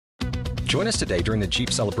Join us today during the Jeep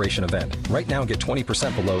Celebration event. Right now, get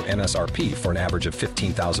 20% below MSRP for an average of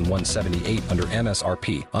 $15,178 under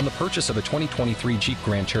MSRP on the purchase of a 2023 Jeep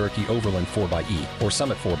Grand Cherokee Overland 4xE or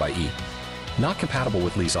Summit 4xE. Not compatible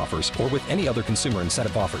with lease offers or with any other consumer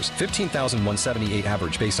incentive offers. $15,178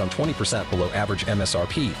 average based on 20% below average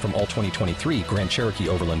MSRP from all 2023 Grand Cherokee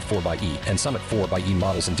Overland 4xE and Summit 4xE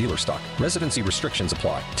models in dealer stock. Residency restrictions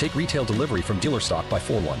apply. Take retail delivery from dealer stock by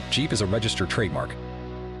 4/1. Jeep is a registered trademark.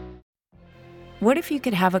 What if you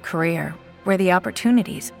could have a career where the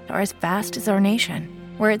opportunities are as vast as our nation,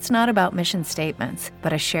 where it's not about mission statements,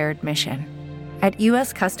 but a shared mission? At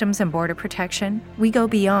U.S. Customs and Border Protection, we go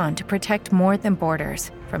beyond to protect more than borders.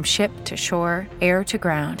 From ship to shore, air to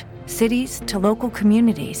ground, cities to local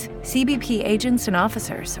communities, CBP agents and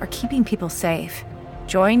officers are keeping people safe.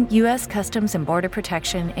 Join U.S. Customs and Border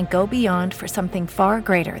Protection and go beyond for something far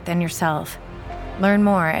greater than yourself. Learn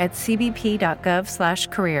more at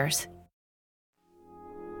cbp.gov/careers.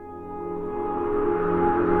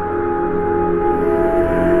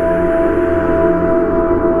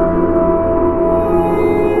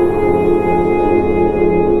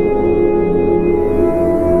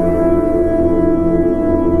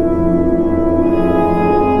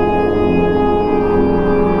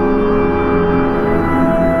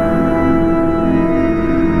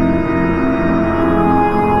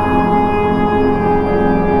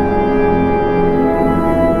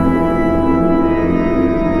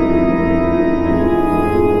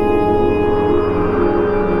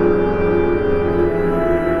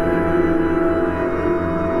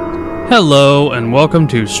 Hello, and welcome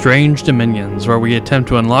to Strange Dominions, where we attempt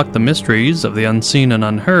to unlock the mysteries of the unseen and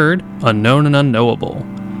unheard, unknown and unknowable.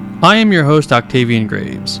 I am your host, Octavian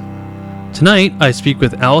Graves. Tonight, I speak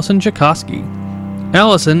with Alison Chicosky.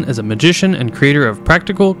 Alison is a magician and creator of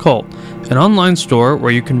Practical Occult, an online store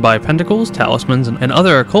where you can buy pentacles, talismans, and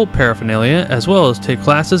other occult paraphernalia, as well as take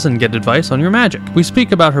classes and get advice on your magic. We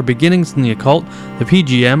speak about her beginnings in the occult, the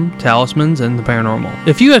PGM, talismans, and the paranormal.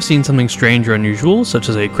 If you have seen something strange or unusual, such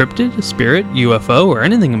as a cryptid, spirit, UFO, or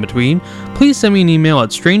anything in between, please send me an email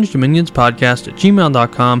at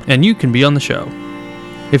strangedominionspodcast@gmail.com and you can be on the show.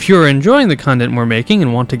 If you are enjoying the content we're making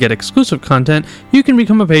and want to get exclusive content, you can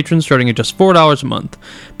become a patron starting at just $4 a month.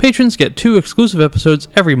 Patrons get 2 exclusive episodes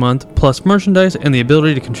every month, plus merchandise and the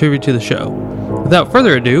ability to contribute to the show. Without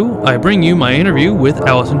further ado, I bring you my interview with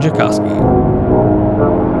Alison Chicosky.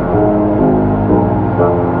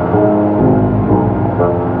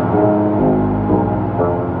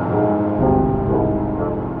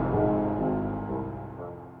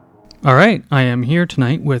 All right, I am here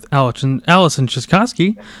tonight with Alison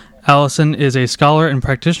Chicosky. Alison is a scholar and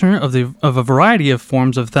practitioner of a variety of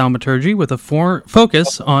forms of thaumaturgy with a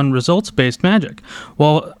focus on results-based magic.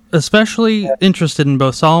 While especially interested in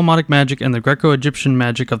both Solomonic magic and the Greco-Egyptian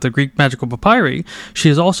magic of the Greek magical papyri, she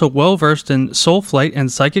is also well-versed in soul flight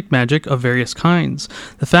and psychic magic of various kinds.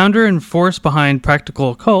 The founder and force behind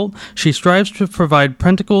Practical Occult, she strives to provide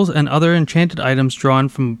pentacles and other enchanted items drawn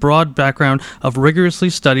from a broad background of rigorously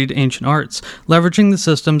studied ancient arts, leveraging the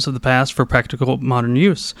systems of the past for practical modern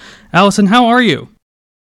use. Alison, how are you?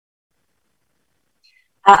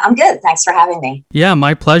 I'm good. Thanks for having me. Yeah,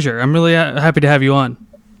 my pleasure. I'm really happy to have you on.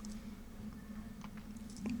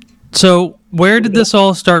 So, where did this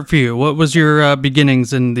all start for you? What was your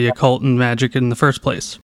beginnings in the occult and magic in the first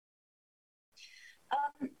place?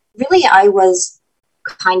 Really, I was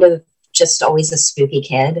kind of just always a spooky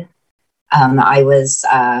kid.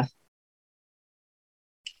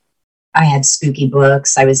 I had spooky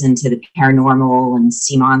books. I was into the paranormal and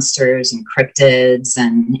sea monsters and cryptids.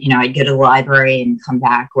 And, I'd go to the library and come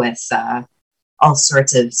back with all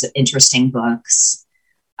sorts of interesting books.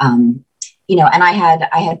 And I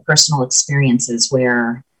had personal experiences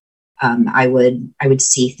where I would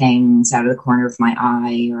see things out of the corner of my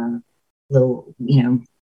eye, or little,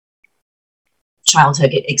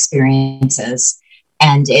 childhood experiences.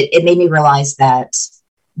 And it made me realize that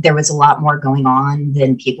there was a lot more going on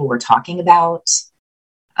than people were talking about.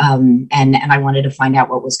 And I wanted to find out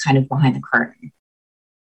what was kind of behind the curtain.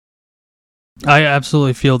 I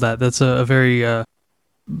absolutely feel that. That's a very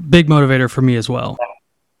big motivator for me as well.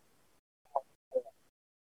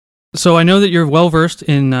 So I know that you're well-versed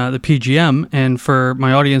in the PGM, and for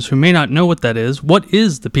my audience who may not know what is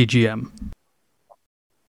the PGM?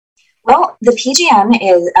 Well, the PGM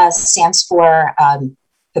stands for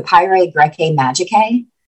Papyri Graecae Magicae,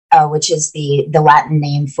 which is the Latin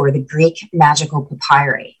name for the Greek magical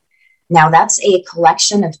papyri. Now, that's a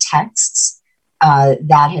collection of texts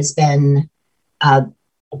that has been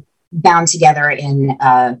bound together in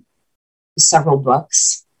several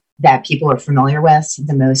books that people are familiar with.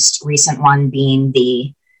 The most recent one being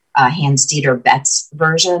the Hans Dieter Betz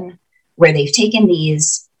version, where they've taken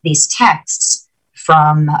these texts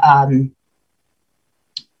from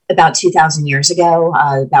about 2,000 years ago,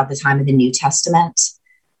 about the time of the New Testament,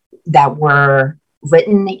 that were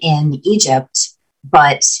written in Egypt,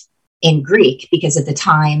 but in Greek, because at the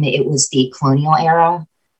time it was the colonial era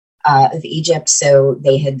of Egypt, so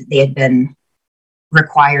they had been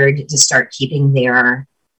required to start keeping their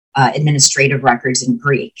administrative records in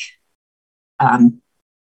Greek,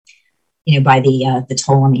 by the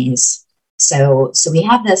Ptolemies. So we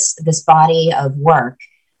have this body of work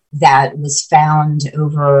that was found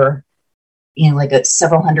over, like a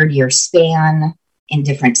several hundred year span in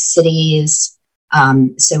different cities.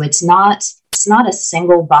 So it's not a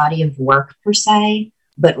single body of work per se,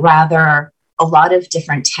 but rather a lot of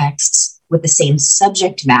different texts with the same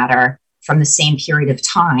subject matter from the same period of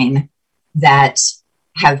time that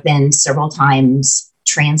have been several times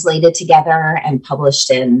translated together and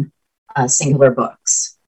published in singular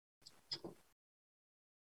books.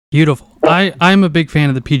 Beautiful. I'm a big fan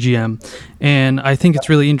of the PGM, and I think it's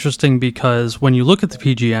really interesting because when you look at the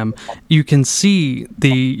PGM, you can see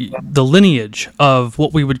the lineage of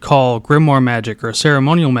what we would call grimoire magic or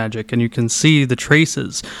ceremonial magic, and you can see the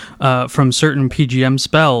traces from certain PGM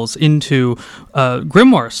spells into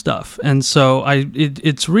grimoire stuff. And so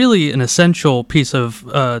it's really an essential piece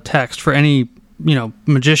of text for any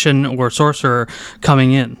magician or sorcerer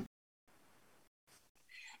coming in.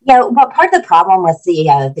 Yeah, well, part of the problem with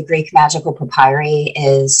the Greek magical papyri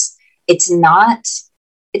is it's not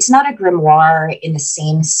a grimoire in the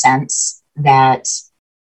same sense that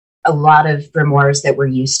a lot of grimoires that we're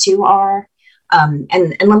used to are.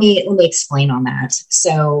 And let me explain on that.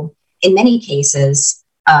 So in many cases,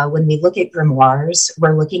 when we look at grimoires,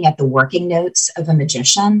 we're looking at the working notes of a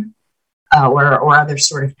magician or other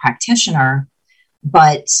sort of practitioner,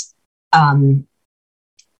 but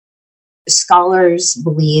scholars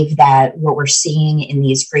believe that what we're seeing in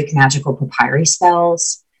these Greek magical papyri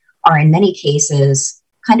spells are in many cases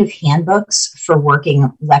kind of handbooks for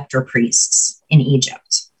working lector priests in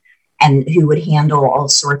Egypt, and who would handle all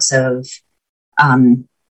sorts of kind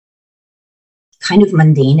of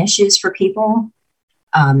mundane issues for people,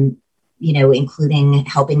 including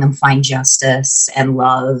helping them find justice and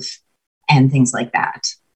love and things like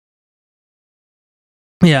that.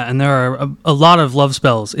 Yeah, and there are a lot of love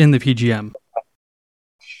spells in the PGM.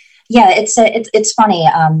 Yeah, it's funny.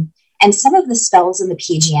 And some of the spells in the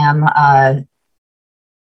PGM,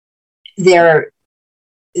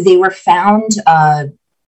 they were found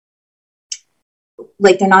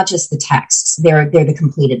like they're not just the texts; they're the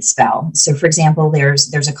completed spell. So, for example,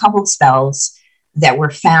 there's a couple of spells that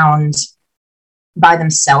were found by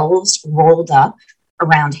themselves, rolled up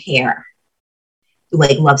around hair,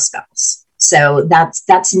 like love spells. So that's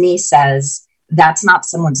to me says that's not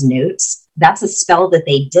someone's notes. That's a spell that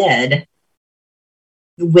they did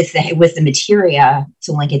with the materia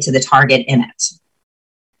to link it to the target in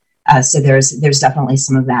it. So there's definitely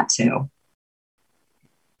some of that too.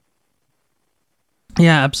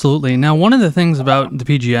 Yeah, absolutely. Now, one of the things about the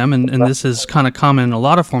PGM, and this is kind of common in a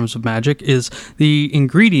lot of forms of magic, is the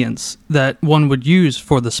ingredients that one would use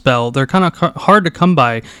for the spell. They're kind of hard to come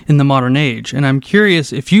by in the modern age. And I'm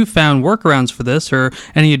curious if you found workarounds for this or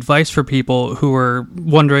any advice for people who are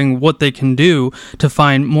wondering what they can do to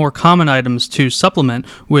find more common items to supplement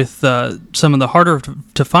with some of the harder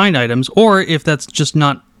to find items, or if that's just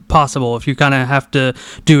not possible, if you kind of have to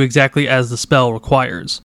do exactly as the spell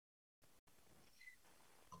requires.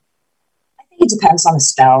 It depends on the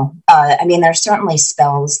spell. There's certainly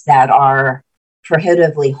spells that are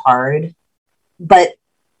prohibitively hard, but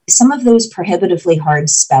some of those prohibitively hard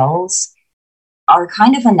spells are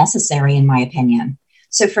kind of unnecessary, in my opinion.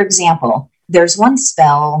 So, for example, there's one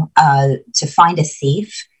spell to find a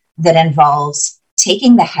thief that involves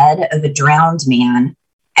taking the head of a drowned man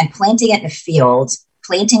and planting it in a field,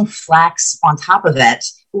 planting flax on top of it,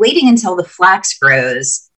 waiting until the flax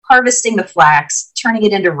grows, harvesting the flax, turning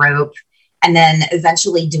it into rope, and then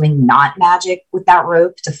eventually doing knot magic with that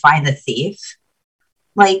rope to find the thief.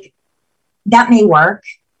 Like, that may work,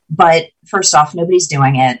 but first off, nobody's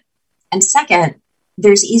doing it. And second,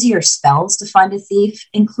 there's easier spells to find a thief,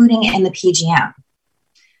 including in the PGM.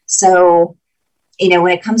 So, when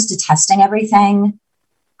it comes to testing everything,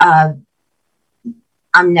 I'm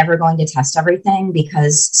never going to test everything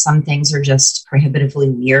because some things are just prohibitively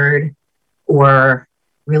weird, or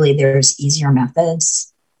really there's easier methods.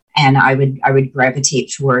 And I would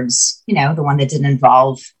gravitate towards, the one that didn't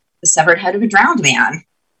involve the severed head of a drowned man.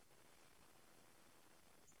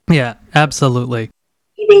 Yeah, absolutely.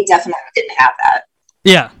 They definitely didn't have that.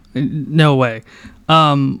 Yeah, no way.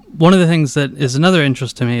 One of the things that is another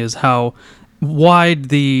interest to me is how wide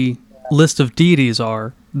the list of deities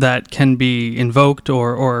are that can be invoked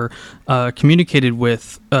or communicated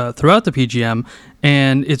with throughout the PGM.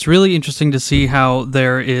 And it's really interesting to see how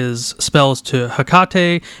there is spells to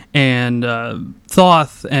Hecate and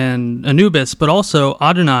Thoth and Anubis, but also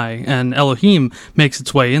Adonai and Elohim makes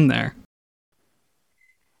its way in there.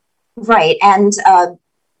 Right. And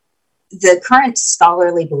the current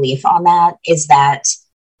scholarly belief on that is that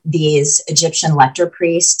these Egyptian lector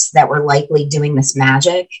priests that were likely doing this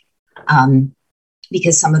magic,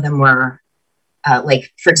 because some of them were,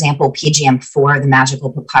 like, for example, PGM4, the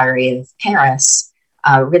Magical Papyri of Paris,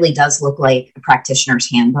 really does look like a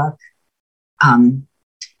practitioner's handbook.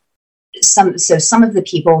 Some of the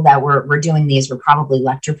people that were doing these were probably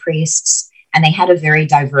lector priests, and they had a very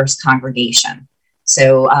diverse congregation.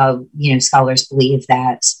 So, scholars believe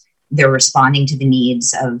that they're responding to the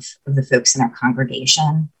needs of the folks in their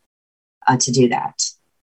congregation to do that.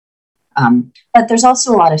 But there's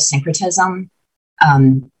also a lot of syncretism.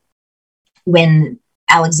 When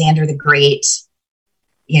Alexander the Great,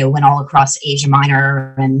 went all across Asia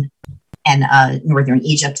Minor and northern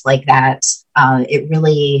Egypt like that, it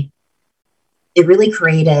really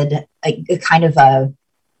created a kind of a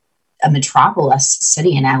metropolis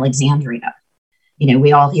city in Alexandria.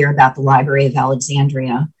 We all hear about the Library of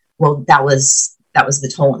Alexandria. Well, that was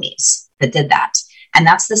the Ptolemies that did that. And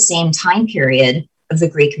that's the same time period of the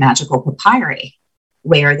Greek magical papyri,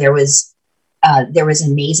 where there was an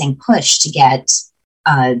amazing push to get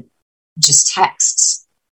just texts,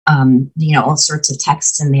 all sorts of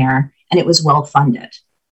texts in there, and it was well funded.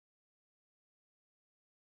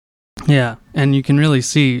 Yeah, and you can really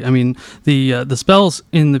see, the spells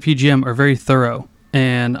in the PGM are very thorough,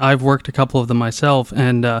 and I've worked a couple of them myself,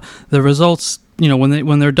 and the results,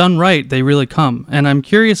 when they're done right, they really come. And I'm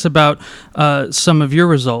curious about some of your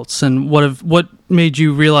results and what made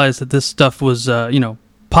you realize that this stuff was,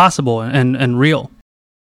 possible and real.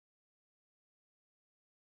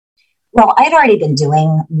 Well, I had already been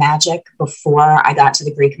doing magic before I got to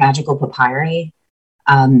the Greek magical papyri.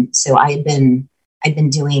 So I'd been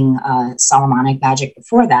doing Solomonic magic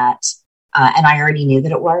before that, and I already knew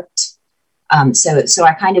that it worked. So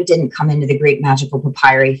I kind of didn't come into the Greek magical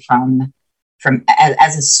papyri from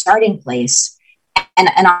as a starting place.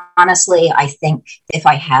 And honestly, I think if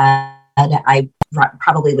I had, I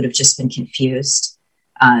probably would have just been confused.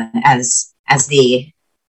 As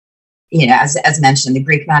mentioned, the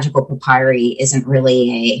Greek magical papyri isn't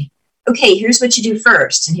really okay, here's what you do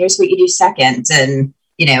first, and here's what you do second, and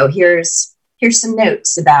here's some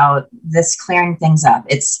notes about this clearing things up.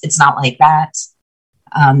 It's not like that.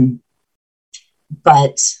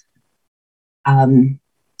 But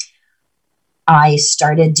I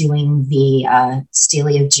started doing the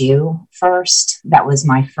Stele of Jew first. That was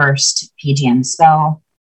my first PGM spell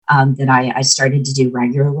that I started to do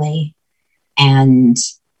regularly. And,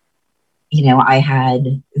 I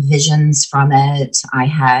had visions from it. I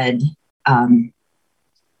had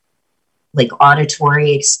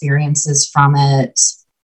auditory experiences from it.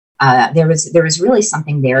 There was really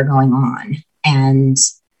something there going on. And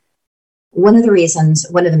one of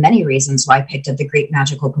the many reasons why I picked up the Greek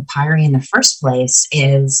magical papyri in the first place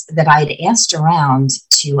is that I'd asked around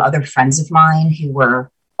to other friends of mine who were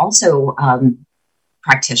also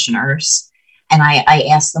practitioners, and I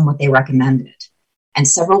asked them what they recommended. And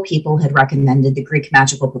several people had recommended the Greek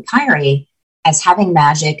magical papyri as having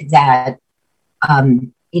magic that,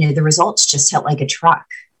 the results just hit like a truck,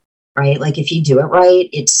 right? Like if you do it right,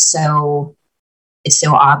 it's so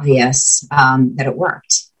obvious that it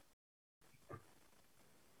worked.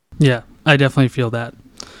 Yeah, I definitely feel that.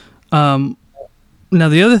 Now,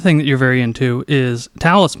 the other thing that you're very into is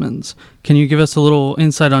talismans. Can you give us a little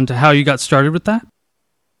insight onto how you got started with that?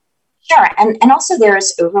 Sure. And also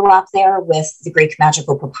there's overlap there with the Greek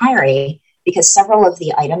magical papyri because several of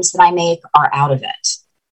the items that I make are out of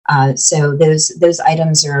it. So those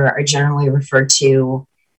items are generally referred to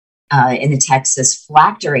in the text as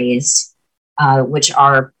phylacteries, which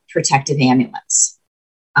are protective amulets.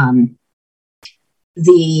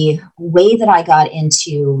 The way that I got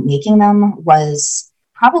into making them was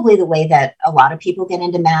probably the way that a lot of people get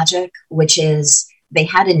into magic, which is they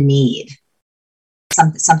had a need.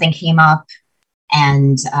 Something came up,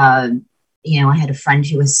 and I had a friend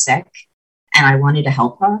who was sick, and I wanted to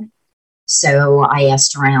help her. So I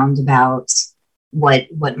asked around about what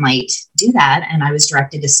might do that, and I was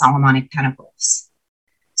directed to Solomonic Pentacles.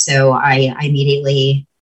 So I immediately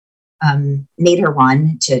made her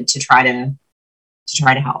one to try to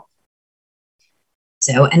help.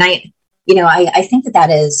 So, and I think that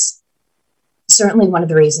is certainly one of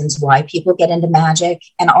the reasons why people get into magic,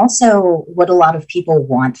 and also what a lot of people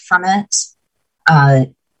want from it,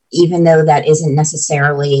 even though that isn't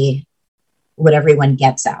necessarily what everyone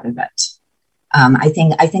gets out of it. I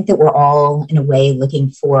think that we're all, in a way, looking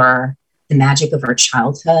for the magic of our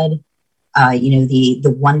childhood,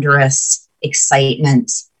 the wondrous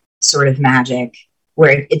excitement sort of magic,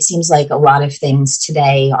 where it seems like a lot of things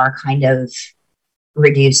today are kind of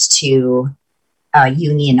reduced to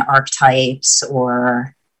Jungian archetypes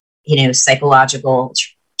or, psychological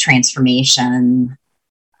transformation.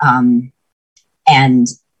 And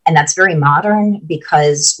that's very modern,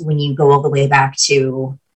 because when you go all the way back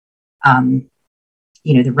to,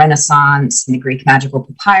 the Renaissance and the Greek magical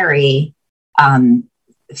papyri,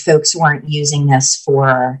 folks weren't using this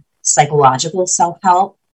for psychological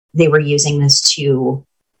self-help. They were using this to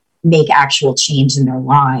make actual change in their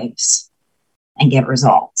lives and get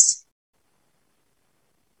results.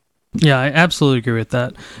 Yeah, I absolutely agree with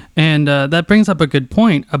that. And that brings up a good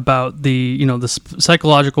point about the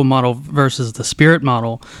psychological model versus the spirit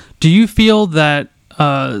model. Do you feel that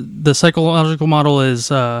the psychological model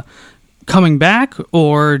is coming back,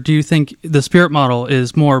 or do you think the spirit model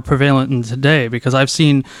is more prevalent in today? Because I've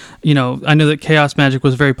seen, I know that chaos magic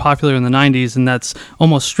was very popular in the 90s, and that's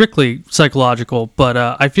almost strictly psychological, but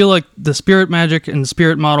I feel like the spirit magic and the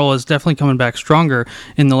spirit model is definitely coming back stronger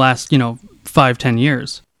in the last, 5-10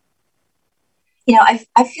 years.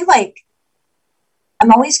 I feel like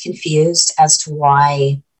I'm always confused as to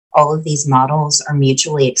why all of these models are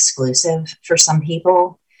mutually exclusive for some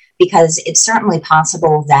people, because it's certainly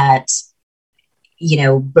possible that,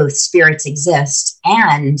 both spirits exist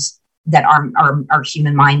and that our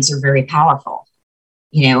human minds are very powerful,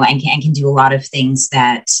 and can do a lot of things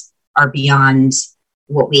that are beyond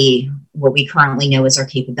what we currently know as our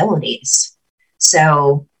capabilities.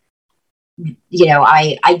 So,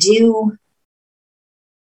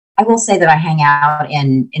 I will say that I hang out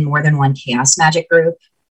in more than one chaos magic group.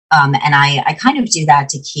 And I kind of do that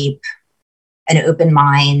to keep an open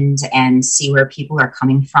mind and see where people are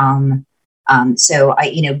coming from. So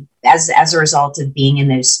as a result of being in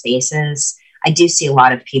those spaces, I do see a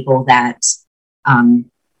lot of people that,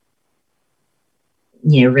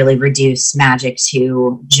 really reduce magic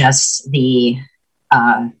to just the,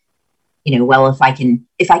 well, if I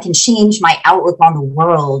can change my outlook on the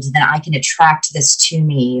world, then I can attract this to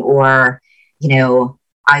me, or,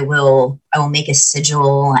 I will make a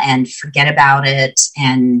sigil and forget about it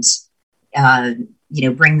and,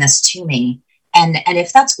 bring this to me. And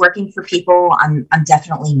if that's working for people, I'm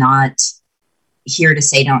definitely not here to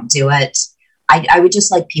say don't do it. I would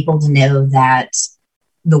just like people to know that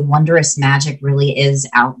the wondrous magic really is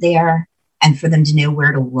out there, and for them to know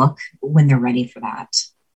where to look when they're ready for that.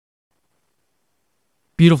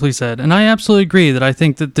 Beautifully said. And I absolutely agree that I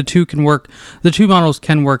think that the two models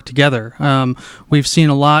can work together. We've seen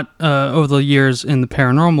a lot over the years in the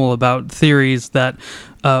paranormal about theories that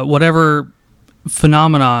whatever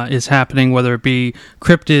phenomena is happening, whether it be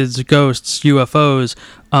cryptids, ghosts, UFOs,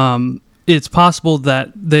 it's possible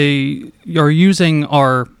that they are using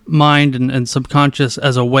our mind and subconscious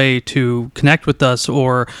as a way to connect with us,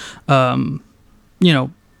 or,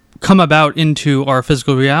 come about into our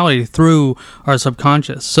physical reality through our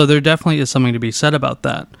subconscious. So there definitely is something to be said about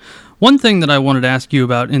that. One thing that I wanted to ask you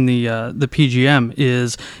about in the PGM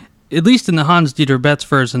is, at least in the Hans-Dieter Betz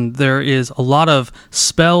version, there is a lot of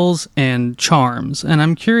spells and charms. And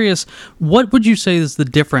I'm curious, what would you say is the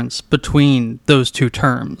difference between those two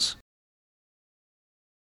terms?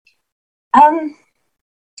 I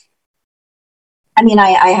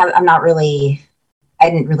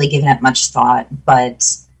didn't really give it much thought, but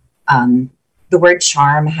the word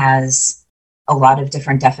charm has a lot of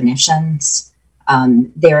different definitions.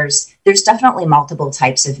 There's definitely multiple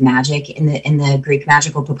types of magic in the Greek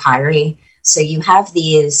magical papyri. So you have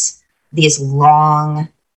these long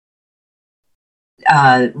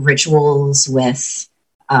rituals with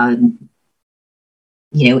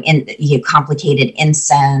complicated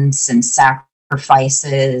incense and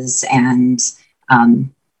sacrifices and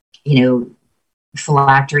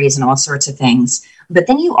phylacteries and all sorts of things. But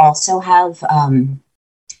then you also have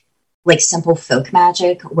simple folk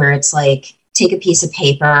magic, where it's like, take a piece of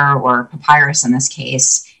paper or papyrus in this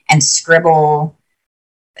case and scribble,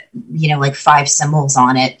 5 symbols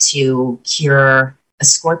on it to cure a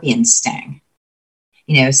scorpion sting.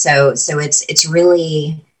 So it's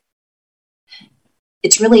really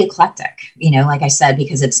eclectic, like I said,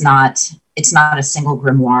 because it's not a single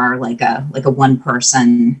grimoire, like a one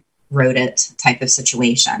person wrote it type of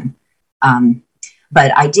situation.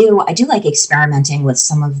 But I do like experimenting with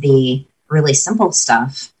some of the really simple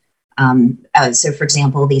stuff. So, for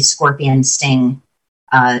example, the scorpion sting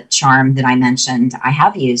charm that I mentioned, I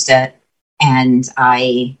have used it, and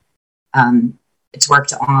it's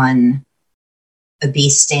worked on a bee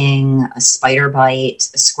sting, a spider bite,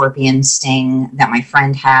 a scorpion sting that my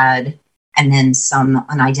friend had, and then some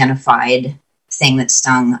unidentified thing that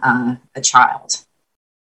stung a child.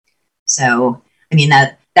 So, I mean,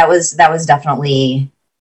 that was definitely,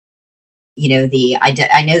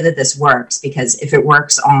 I know that this works, because if it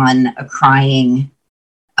works on a crying,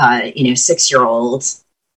 6-year-old,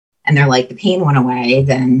 and they're like, the pain went away,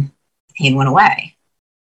 then the pain went away.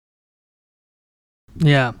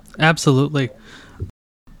 Yeah, absolutely.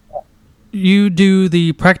 You do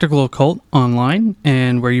the practical occult online,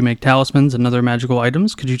 and where you make talismans and other magical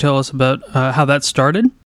items. Could you tell us about how that started?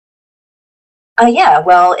 Yeah,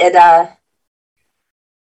 well,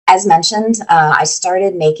 as mentioned, I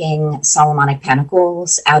started making Solomonic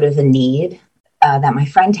pentacles out of a need that my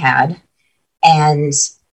friend had, and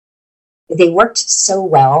they worked so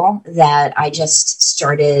well that I just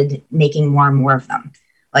started making more and more of them.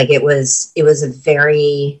 Like, it was a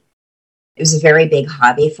very big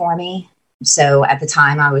hobby for me. So at the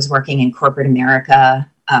time, I was working in corporate America,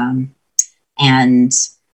 and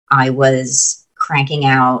I was cranking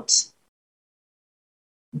out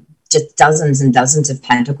just dozens and dozens of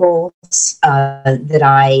pentacles that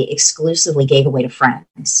I exclusively gave away to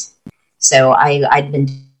friends. So I'd been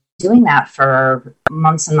doing that for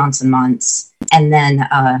months and months and months. And then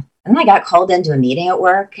I got called into a meeting at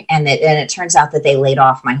work, and it turns out that they laid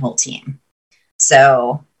off my whole team.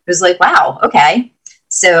 So it was like, wow, okay.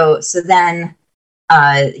 So then,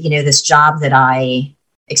 this job that I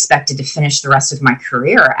expected to finish the rest of my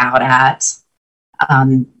career out at,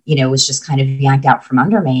 was just kind of yanked out from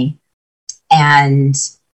under me. And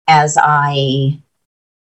as I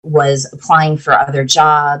was applying for other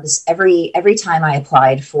jobs, every time I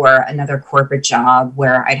applied for another corporate job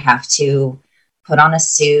where I'd have to put on a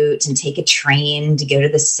suit and take a train to go to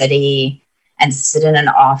the city and sit in an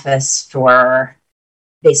office for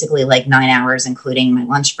basically like 9 hours, including my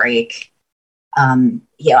lunch break,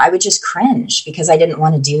 I would just cringe, because I didn't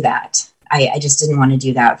want to do that. I just didn't want to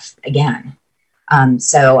do that again.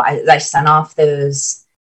 So I sent off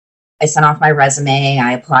my resume.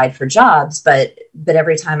 I applied for jobs, but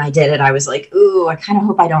every time I did it, I was like, ooh, I kind of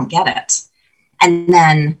hope I don't get it. And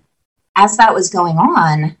then as that was going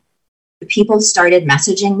on, people started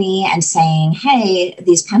messaging me and saying, hey,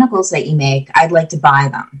 these pentacles that you make, I'd like to buy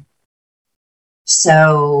them.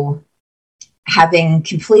 So, having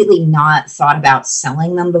completely not thought about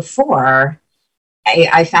selling them before,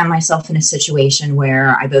 I found myself in a situation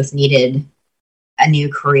where I both needed a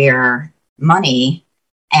new career, money,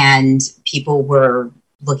 and people were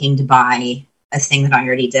looking to buy a thing that I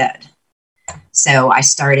already did. So I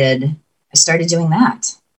started doing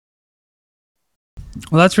that.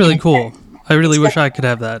 Well, that's really cool. I really wish I could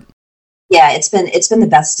have that. Yeah, it's been the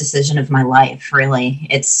best decision of my life, really.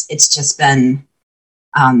 It's just been,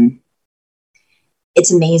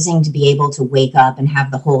 it's amazing to be able to wake up and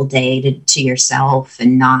have the whole day to yourself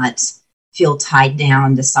and not feel tied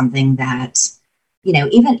down to something that,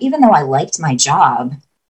 even though I liked my job,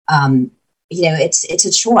 it's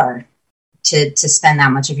a chore to spend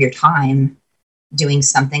that much of your time doing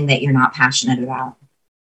something that you're not passionate about.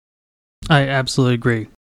 I absolutely agree.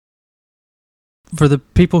 For the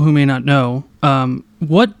people who may not know, how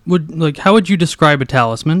would you describe a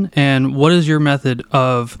talisman, and what is your method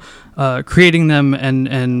of creating them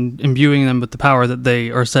and imbuing them with the power that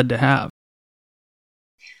they are said to have?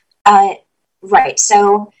 Right.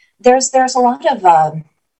 So there's a lot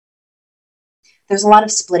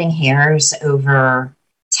of splitting hairs over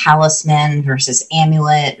talisman versus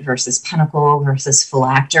amulet versus pentacle versus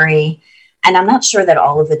phylactery, and I'm not sure that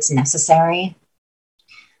all of it's necessary.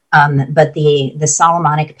 But the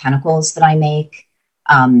Solomonic pentacles that I make,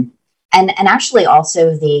 and actually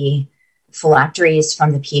also the phylacteries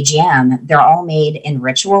from the PGM, they're all made in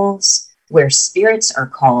rituals where spirits are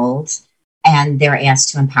called and they're asked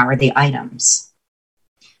to empower the items.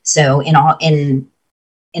 So in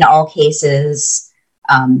all cases,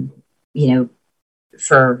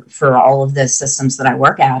 for all of the systems that I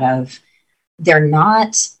work out of, they're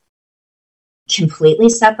not completely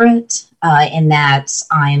separate, in that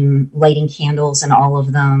I'm lighting candles in all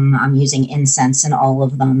of them, I'm using incense in all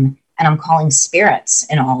of them, and I'm calling spirits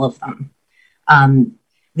in all of them.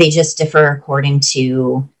 They just differ according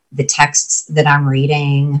to the texts that I'm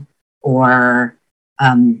reading, or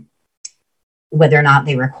whether or not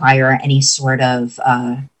they require any sort of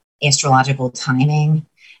astrological timing.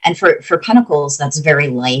 And for pentacles, that's very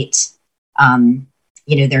light.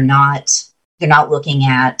 They're not looking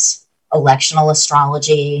at electional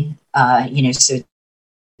astrology. So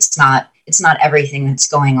it's not everything that's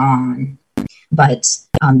going on, but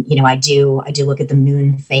I do look at the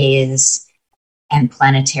moon phase and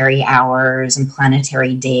planetary hours and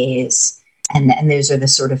planetary days, and those are the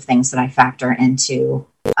sort of things that I factor into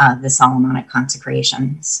the Solomonic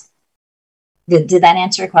consecrations. Did that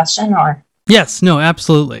answer your question, or? Yes, no,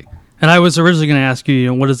 absolutely. And I was originally going to ask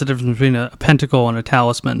you, what is the difference between a pentacle and a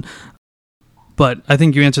talisman? But I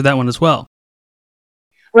think you answered that one as well.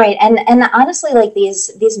 Right, and honestly, like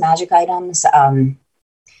these magic items,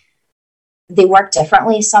 they work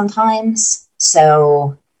differently sometimes.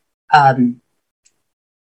 So,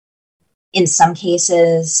 in some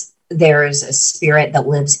cases, there's a spirit that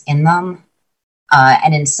lives in them,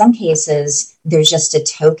 and in some cases, there's just a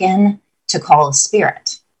token to call a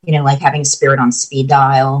spirit. Like having spirit on speed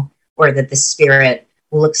dial, or that the spirit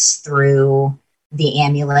looks through the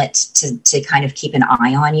amulet to kind of keep an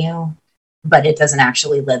eye on you, but it doesn't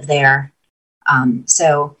actually live there.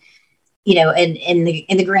 So, in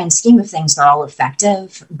the grand scheme of things, they're all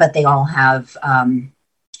effective, but they all have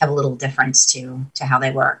a little difference to how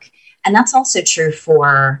they work. And that's also true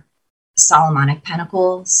for Solomonic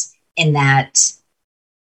pentacles, in that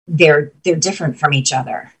they're different from each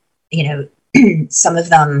other. Some of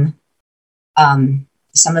them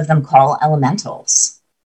call elementals.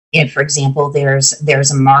 For example,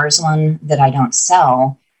 there's a Mars one that I don't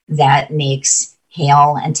sell that makes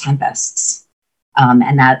hail and tempests,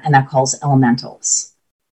 and that calls elementals.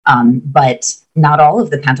 But not all of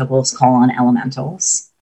the pentacles call on elementals.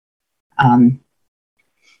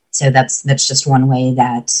 So that's just one way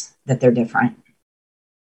that they're different.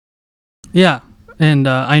 Yeah, and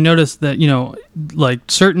I noticed that like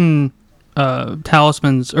certain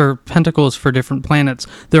talismans or pentacles for different planets,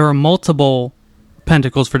 there are multiple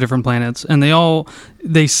pentacles for different planets, and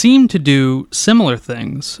they seem to do similar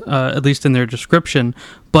things, at least in their description,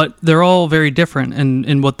 but they're all very different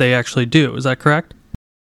in what they actually do. Is that correct?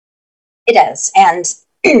 It is, and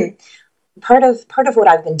part of what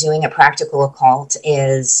I've been doing at Practical Occult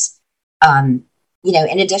is, in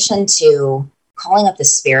addition to calling up the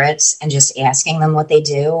spirits and just asking them what they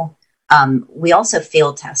do, we also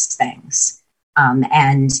field test things,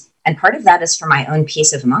 and part of that is for my own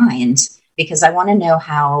peace of mind, because I want to know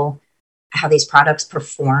how these products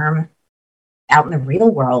perform out in the real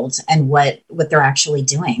world and what they're actually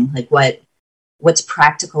doing, like what's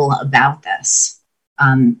practical about this.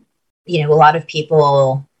 A lot of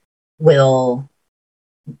people will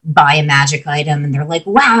buy a magic item and they're like,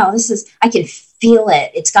 wow, I can feel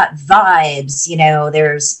it. It's got vibes,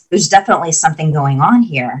 there's definitely something going on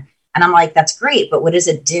here. And I'm like, that's great, but what does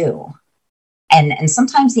it do? And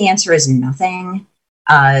sometimes the answer is nothing,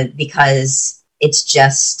 because it's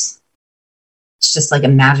just like a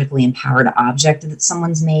magically empowered object that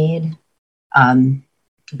someone's made,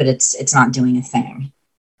 but it's not doing a thing.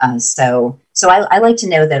 So I like to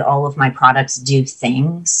know that all of my products do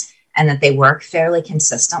things and that they work fairly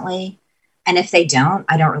consistently. And if they don't,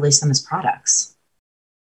 I don't release them as products.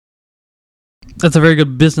 That's a very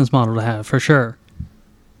good business model to have, for sure.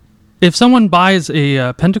 If someone buys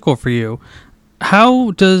a pentacle for you,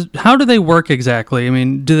 how do they work exactly? I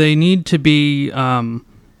mean, do they need to be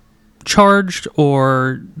charged,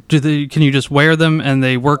 or can you just wear them and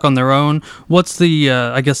they work on their own? What's the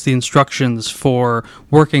the instructions for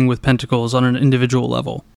working with pentacles on an individual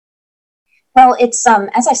level? Well, it's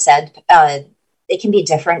as I said, it can be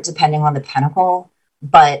different depending on the pentacle,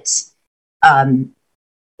 but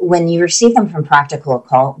when you receive them from Practical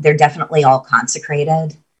Occult, they're definitely all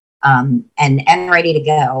consecrated and ready to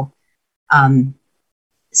go.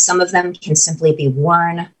 Some of them can simply be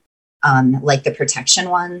worn, like the protection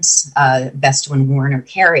ones, best when worn or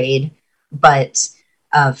carried. But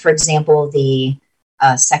for example, the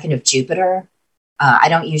second of Jupiter, I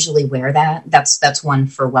don't usually wear that. That's one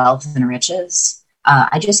for wealth and riches.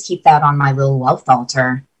 I just keep that on my little wealth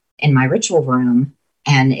altar in my ritual room,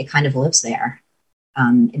 and it kind of lives there.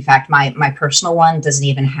 In fact, my personal one doesn't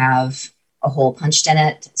even have a hole punched in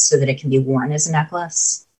it so that it can be worn as a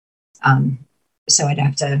necklace. So I'd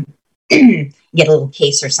have to get a little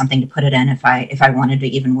case or something to put it in if I wanted to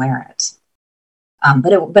even wear it.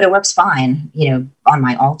 But it works fine, on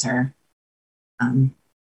my altar.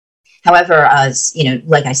 However,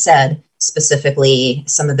 like I said, specifically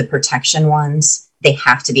some of the protection ones, they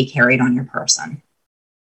have to be carried on your person.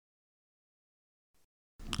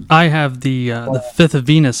 I have the Fifth of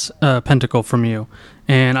Venus pentacle from you,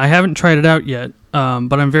 and I haven't tried it out yet,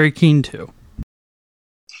 but I'm very keen to.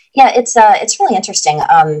 Yeah, it's really interesting.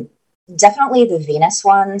 Definitely the Venus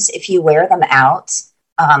ones, if you wear them out,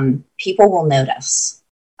 people will notice.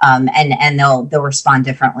 and they'll respond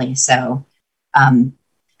differently. So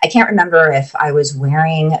I can't remember if I was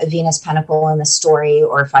wearing a Venus pentacle in the story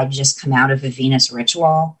or if I'd just come out of a Venus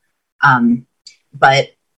ritual.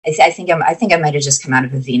 But I think I might have just come out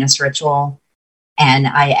of a Venus ritual, and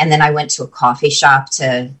then I went to a coffee shop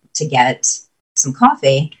to get some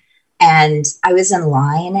coffee, and I was in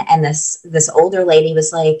line, and this older lady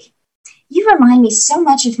was like, "You remind me so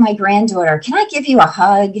much of my granddaughter. Can I give you a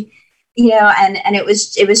hug?" And it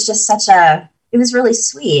was just it was really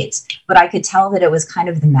sweet, but I could tell that it was kind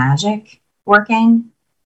of the magic working,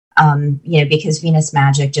 because Venus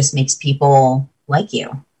magic just makes people like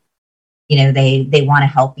you. They want to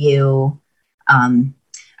help you.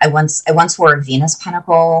 I once wore a Venus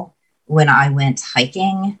pentacle when I went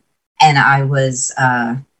hiking, and I was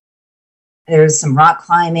there was some rock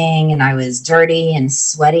climbing, and I was dirty and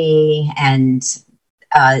sweaty, and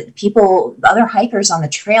other hikers on the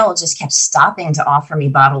trail just kept stopping to offer me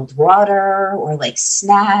bottled water or like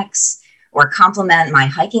snacks or compliment my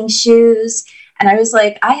hiking shoes. And I was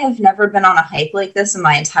like, I have never been on a hike like this in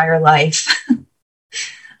my entire life.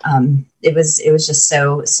 It was just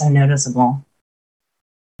so noticeable.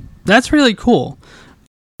 That's really cool.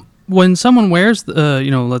 When someone wears,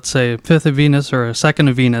 let's say a fifth of Venus or a second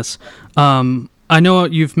of Venus, I know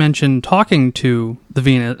you've mentioned talking to the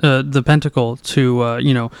Venus, the pentacle,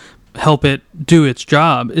 to help it do its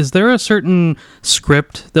job. Is there a certain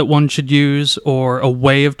script that one should use, or a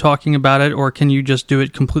way of talking about it, or can you just do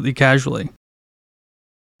it completely casually?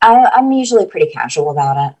 I'm usually pretty casual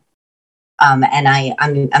about it, and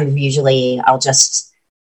I'm usually, I'll just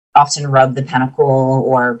often rub the pentacle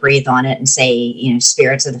or breathe on it and say,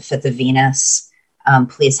 spirits of the fifth of Venus,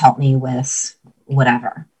 please help me with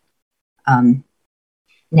whatever.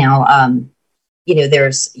 Now,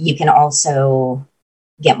 you can also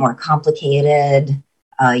get more complicated.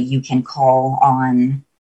 You can call on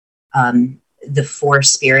the four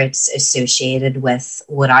spirits associated with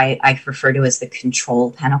what I refer to as the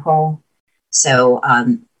control pentacle. So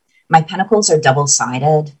my pentacles are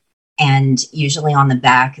double-sided, and usually on the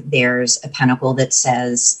back there's a pentacle that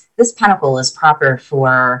says, this pentacle is proper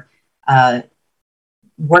for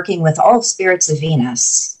working with all spirits of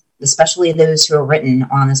Venus, especially those who are written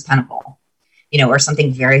on this pentacle, or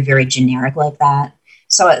something very, very generic like that.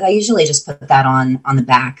 So I usually just put that on the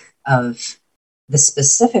back of the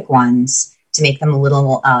specific ones to make them a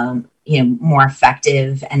little, more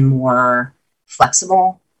effective and more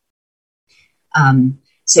flexible.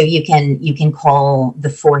 So you can call the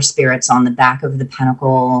four spirits on the back of the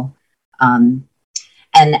pentacle. And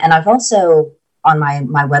I've also, on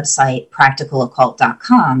my website,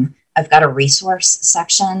 practicaloccult.com, I've got a resource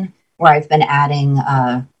section where I've been adding.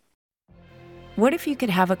 What if you could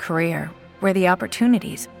have a career where the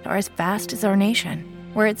opportunities are as vast as our nation,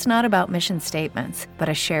 where it's not about mission statements, but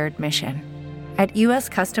a shared mission? At U.S.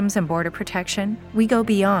 Customs and Border Protection, we go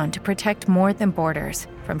beyond to protect more than borders.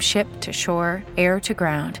 From ship to shore, air to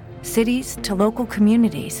ground, cities to local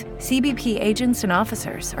communities, CBP agents and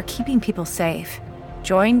officers are keeping people safe.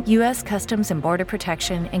 Join U.S. Customs and Border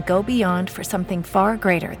Protection and go beyond for something far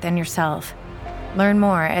greater than yourself. Learn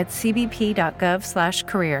more at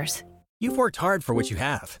cbp.gov/careers. You've worked hard for what you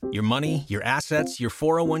have. Your money, your assets, your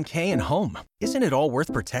 401k, and home. Isn't it all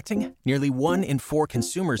worth protecting? Nearly 1 in 4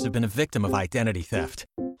 consumers have been a victim of identity theft.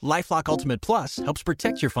 LifeLock Ultimate Plus helps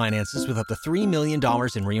protect your finances with up to $3 million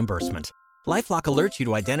in reimbursement. LifeLock alerts you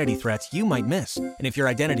to identity threats you might miss. And if your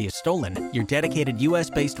identity is stolen, your dedicated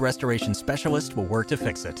U.S.-based restoration specialist will work to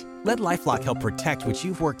fix it. Let LifeLock help protect what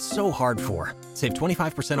you've worked so hard for. Save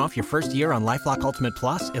 25% off your first year on LifeLock Ultimate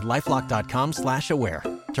Plus at LifeLock.com/aware.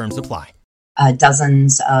 Terms apply.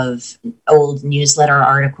 Dozens of old newsletter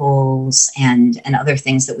articles and other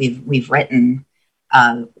things that we've written,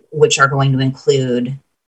 which are going to include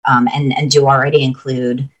and do already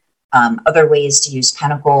include other ways to use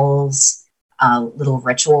pentacles, little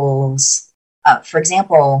rituals. For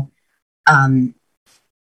example,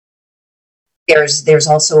 there's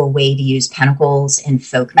also a way to use pentacles in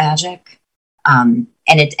folk magic, and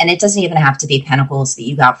it doesn't even have to be pentacles that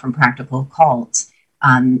you got from Practical Occult.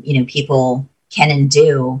 People can and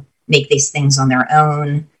do make these things on their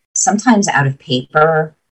own, sometimes out of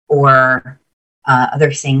paper or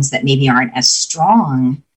other things that maybe aren't as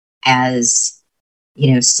strong as,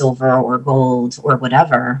 silver or gold or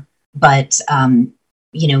whatever. But,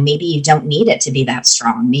 maybe you don't need it to be that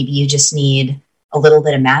strong. Maybe you just need a little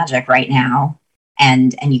bit of magic right now,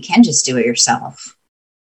 and you can just do it yourself.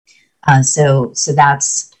 So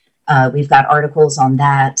that's, we've got articles on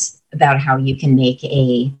that, about how you can make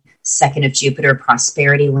a second of Jupiter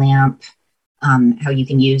prosperity lamp, how you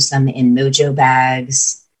can use them in mojo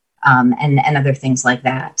bags, and other things like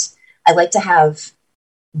that. I like to have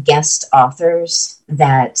guest authors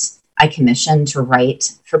that I commission to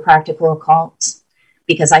write for Practical Occult,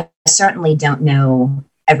 because I certainly don't know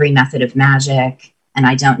every method of magic, and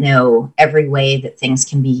I don't know every way that things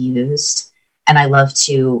can be used. And I love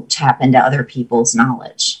to tap into other people's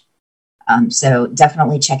knowledge. So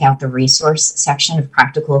definitely check out the resource section of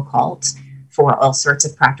Practical Occult for all sorts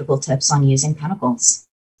of practical tips on using pentacles.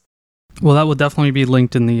 Well, that will definitely be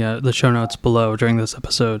linked in the show notes below during this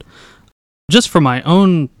episode. Just for my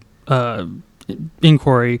own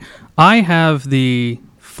inquiry, I have the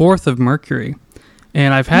 4th of Mercury,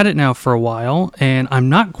 and I've had it now for a while, and I'm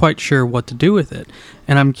not quite sure what to do with it.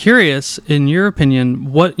 And I'm curious, in your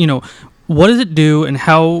opinion, what does it do, and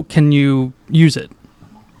how can you use it?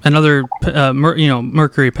 Another,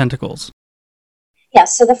 Mercury Pentacles. Yeah,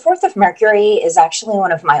 so the 4th of Mercury is actually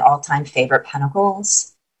one of my all-time favorite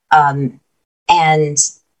pentacles. And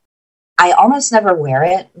I almost never wear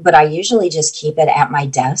it, but I usually just keep it at my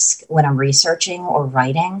desk when I'm researching or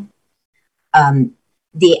writing.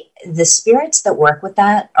 The spirits that work with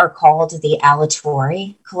that are called the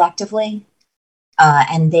Alatori collectively,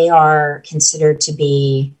 and they are considered to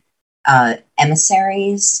be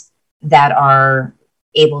emissaries that are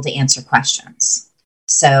able to answer questions.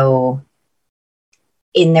 So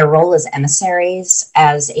in their role as emissaries,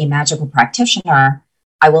 as a magical practitioner,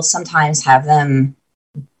 I will sometimes have them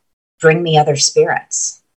bring me other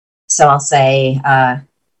spirits. So I'll say,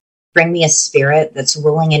 bring me a spirit that's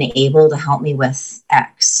willing and able to help me with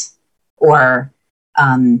X. Or,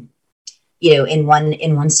 in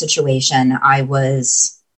one situation, I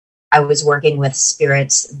was working with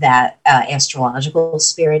spirits that, astrological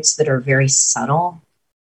spirits that are very subtle,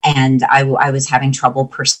 and I was having trouble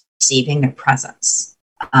perceiving their presence.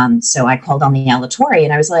 So I called on the Alatori,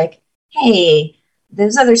 and I was like, hey,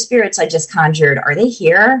 those other spirits I just conjured, are they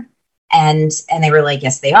here? And they were like,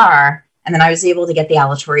 yes, they are. And then I was able to get the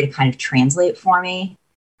Alatori to kind of translate for me,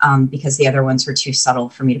 because the other ones were too subtle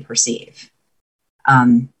for me to perceive.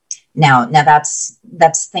 Now that's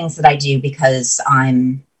things that I do because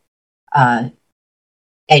I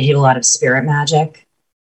do a lot of spirit magic.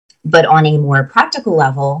 But on a more practical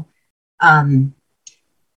level,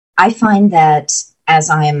 I find that as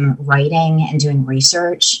I'm writing and doing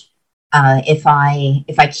research, if I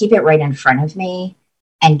keep it right in front of me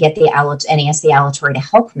and get and ask the Alatori to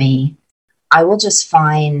help me, I will just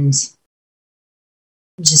find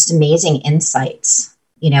just amazing insights.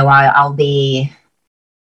 I'll be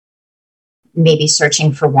maybe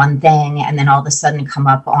searching for one thing, and then all of a sudden come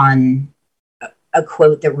up on a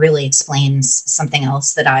quote that really explains something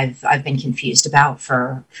else that I've been confused about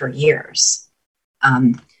for years.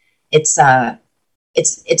 It's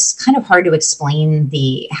kind of hard to explain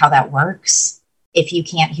how that works if you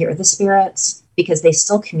can't hear the spirits, because they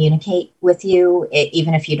still communicate with you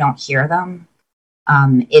even if you don't hear them.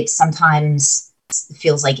 It sometimes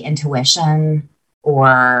feels like intuition,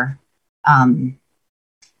 or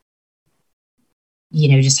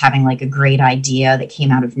just having like a great idea that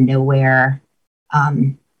came out of nowhere.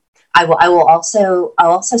 I'll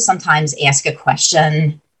also sometimes ask a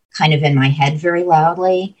question kind of in my head very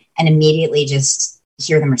loudly and immediately just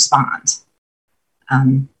hear them respond.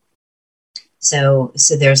 So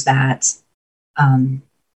there's that.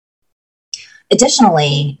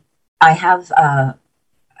 Additionally, I've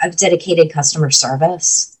dedicated customer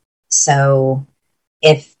service. So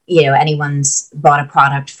if anyone's bought a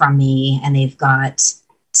product from me and they've got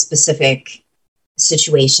specific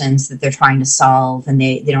situations that they're trying to solve and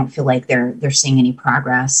they don't feel like they're seeing any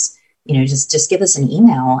progress, just give us an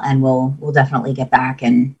email and we'll definitely get back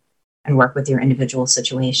and work with your individual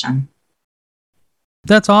situation.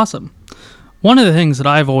 That's awesome. One of the things that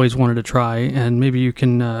I've always wanted to try, and maybe you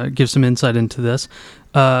can give some insight into this,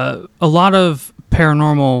 a lot of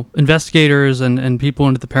paranormal investigators and people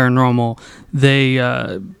into the paranormal, they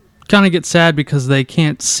kind of get sad because they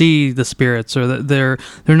can't see the spirits, or that they're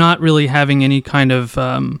not really having any kind of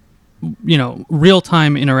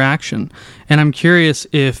real-time interaction. And I'm curious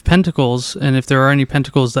if pentacles, and if there are any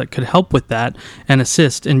pentacles that could help with that and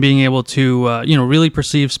assist in being able to really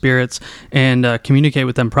perceive spirits and communicate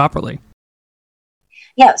with them properly.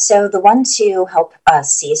 Yeah, so the one to help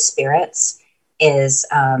us see spirits is,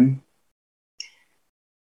 I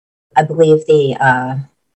believe, the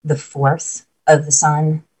 4th of the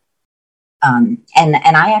sun. And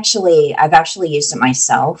I've actually used it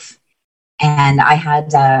myself, and I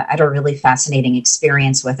had a really fascinating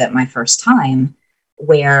experience with it my first time,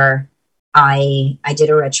 where I did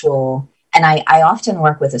a ritual, and I often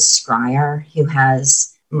work with a scryer who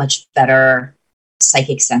has much better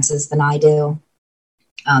psychic senses than I do.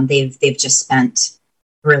 They've just spent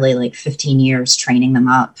really like 15 years training them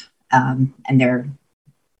up. And they're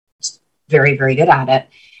very, very good at it.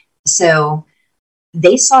 So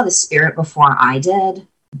they saw the spirit before I did,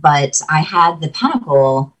 but I had the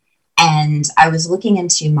pentacle, and I was looking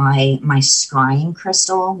into my scrying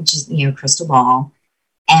crystal, which is, crystal ball,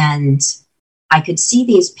 and I could see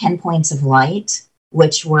these pinpoints of light,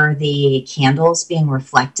 which were the candles being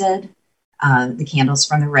reflected, the candles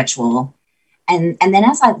from the ritual. And then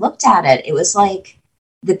as I looked at it, it was like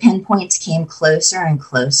the pinpoints came closer and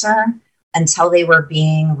closer until they were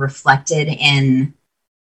being reflected in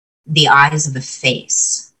the eyes of a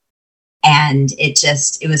face. And it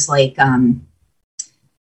was like, have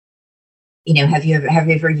you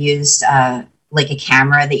ever used like a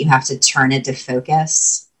camera that you have to turn it to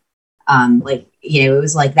focus? It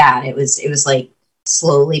was like that. It was like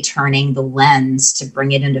slowly turning the lens to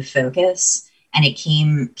bring it into focus. And it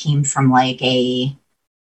came from like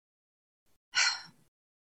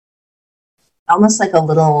almost like a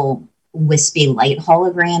little wispy light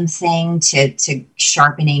hologram thing to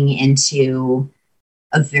sharpening into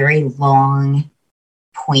a very long,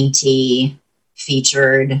 pointy,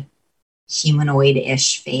 featured,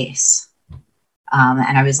 humanoid-ish face.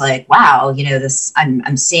 And I was like, wow, this,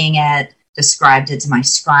 I'm seeing it, described it to my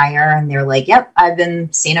scryer, and they're like, yep, I've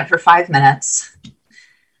been seeing it for 5 minutes.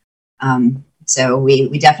 So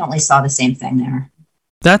we definitely saw the same thing there.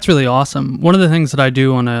 That's really awesome. One of the things that I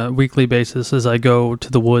do on a weekly basis is I go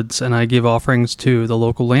to the woods and I give offerings to the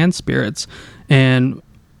local land spirits. And,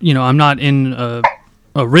 I'm not in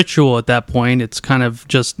a ritual at that point. It's kind of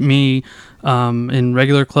just me in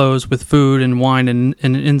regular clothes with food and wine and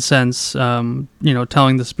incense, telling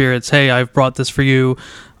the spirits, hey, I've brought this for you,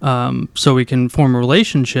 so we can form a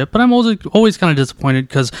relationship. But I'm always kind of disappointed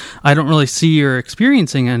because I don't really see or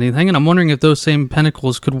experiencing anything. And I'm wondering if those same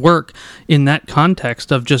pentacles could work in that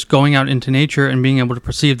context of just going out into nature and being able to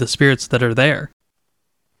perceive the spirits that are there.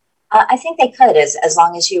 I think they could, as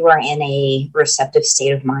long as you were in a receptive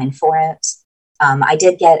state of mind for it. I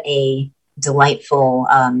did get a delightful,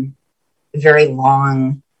 very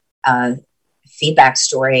long feedback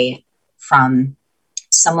story from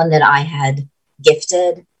someone that I had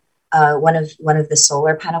gifted one of the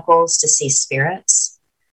solar pentacles to see spirits.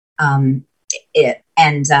 And they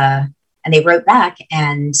wrote back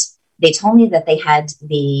and they told me that they had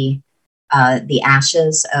the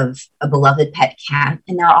ashes of a beloved pet cat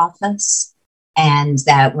in their office. And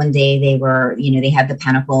that one day they were, they had the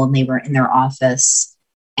pentacle and they were in their office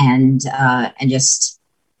and just,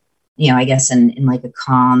 I guess in like a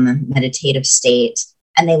calm meditative state.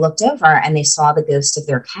 And they looked over and they saw the ghost of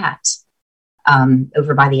their cat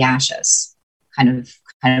over by the ashes, kind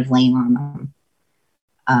of laying on them.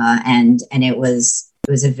 And it was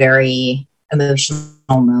a very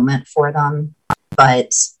emotional moment for them.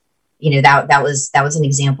 But, that was an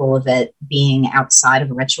example of it being outside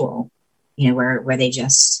of a ritual. Where they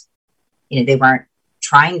just, they weren't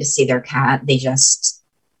trying to see their cat. They just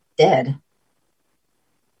did.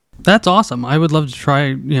 That's awesome. I would love to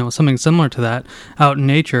try, something similar to that out in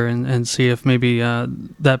nature and see if maybe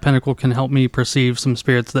that pentacle can help me perceive some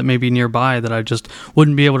spirits that may be nearby that I just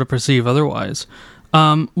wouldn't be able to perceive otherwise.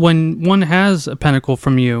 When one has a pentacle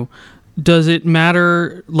from you, does it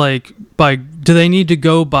matter, do they need to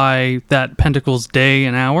go by that pentacle's day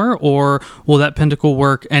and hour, or will that pentacle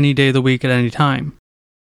work any day of the week at any time?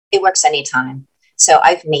 It works anytime. So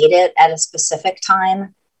I've made it at a specific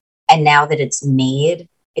time, and now that it's made,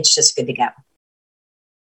 it's just good to go.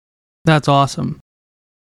 That's awesome.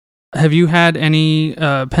 Have you had any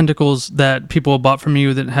pentacles that people bought from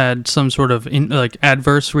you that had some sort of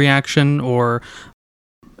adverse reaction or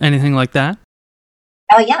anything like that?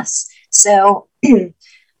 Oh, yes. So we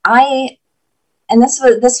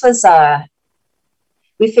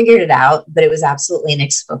figured it out, but it was absolutely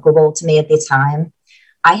inexplicable to me at the time.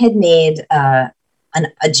 I had made a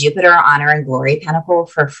Jupiter Honor and Glory pentacle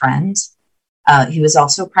for a friend who was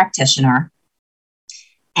also a practitioner.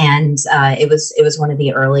 And it was one of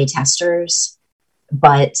the early testers.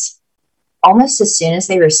 But almost as soon as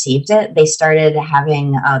they received it, they started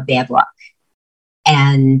having bad luck.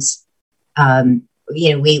 And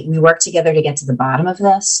we worked together to get to the bottom of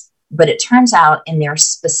this, but it turns out in their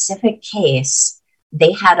specific case,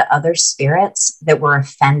 they had other spirits that were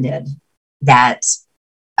offended that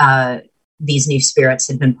these new spirits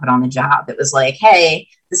had been put on the job. It was like, hey,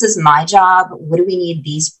 this is my job. What do we need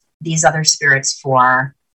these other spirits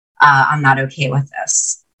for? I'm not okay with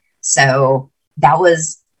this. So it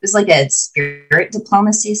was like a spirit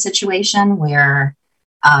diplomacy situation where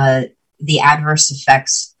the adverse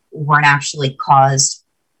effects weren't actually caused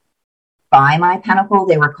by my pentacle.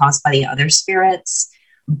 They were caused by the other spirits,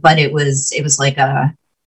 but it was like a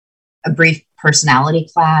a brief personality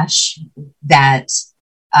clash that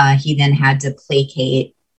he then had to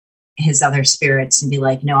placate his other spirits and be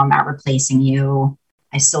like, no, I'm not replacing you.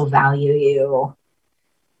 I still value you,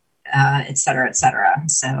 et cetera, et cetera.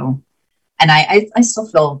 So, and I still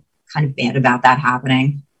feel kind of bad about that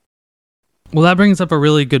happening. Well, that brings up a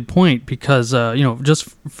really good point because, just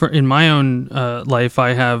in my own life, I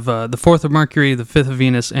have the 4th of Mercury, the 5th of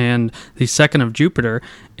Venus, and the 2nd of Jupiter,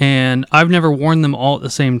 and I've never worn them all at the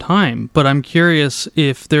same time. But I'm curious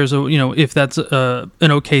if there's if that's an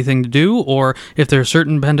okay thing to do, or if there are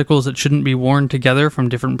certain pentacles that shouldn't be worn together from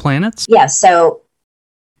different planets. Yeah. So,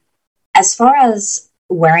 as far as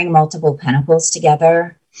wearing multiple pentacles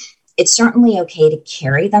together, it's certainly okay to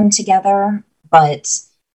carry them together, but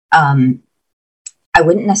I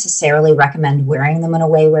wouldn't necessarily recommend wearing them in a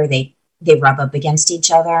way where they rub up against each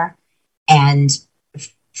other. And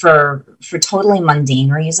for totally mundane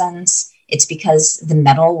reasons, it's because the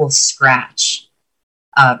metal will scratch,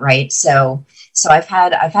 right? So I've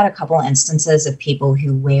had a couple instances of people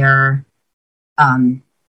who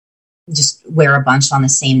just wear a bunch on the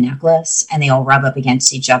same necklace, and they all rub up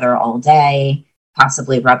against each other all day,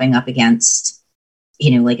 possibly rubbing up against,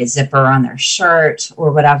 like a zipper on their shirt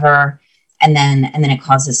or whatever. And then it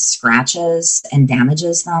causes scratches and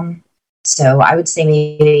damages them. So I would say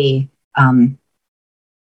maybe,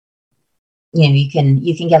 you can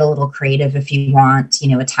get a little creative if you want,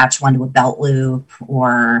 attach one to a belt loop,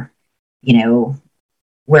 or,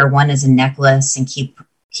 wear one as a necklace and keep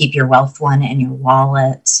your wealth one in your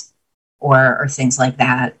wallet, or things like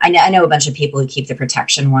that. I know a bunch of people who keep the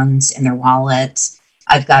protection ones in their wallet.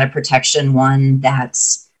 I've got a protection one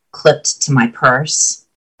that's clipped to my purse,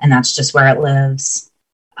 and that's just where it lives.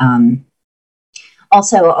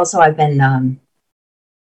 Also, I've been,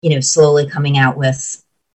 slowly coming out with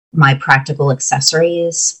my practical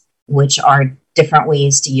accessories, which are different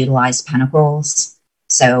ways to utilize pentacles.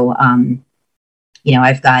 So,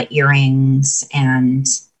 I've got earrings and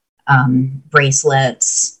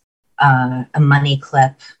bracelets, a money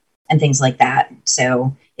clip, and things like that.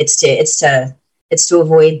 So it's to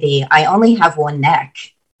avoid the I only have one neck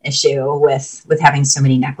issue with having so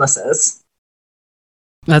many necklaces.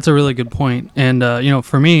 That's a really good point. And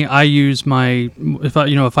for me, I use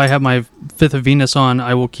if I have my 5th of Venus on,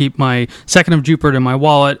 I will keep my 2nd of Jupiter in my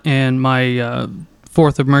wallet and my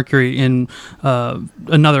 4th of Mercury in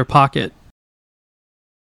another pocket.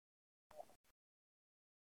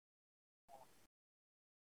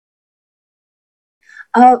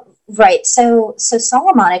 Right. So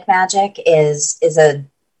Solomonic magic is a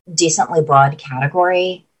decently broad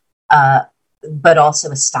category, but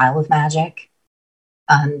also a style of magic.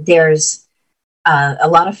 There's a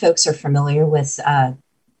lot of folks are familiar with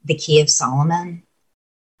the Key of Solomon,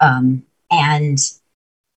 and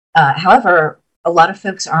however, a lot of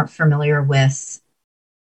folks aren't familiar with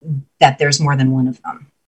that there's more than one of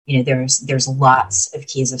them. There's lots of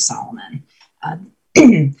Keys of Solomon.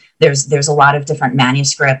 There's a lot of different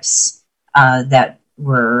manuscripts that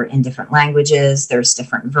were in different languages. There's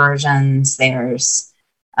different versions. There's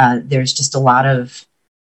just a lot of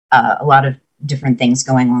different things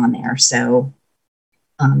going on there. So,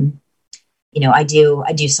 I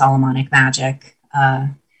do Solomonic magic.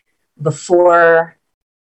 Before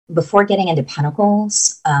getting into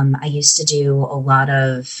Pentacles, I used to do a lot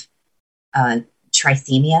of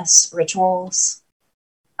Trithemius rituals,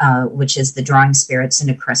 which is the drawing spirits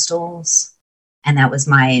into crystals, and that was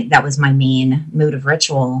my main mode of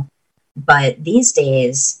ritual. But these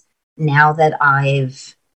days, now that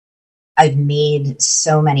I've made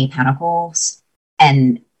so many Pentacles,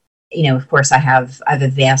 and of course I have a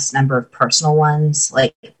vast number of personal ones,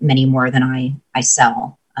 like many more than I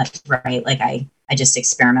sell, right? Like I just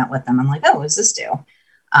experiment with them. I'm like, oh, what does this do?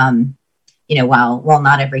 While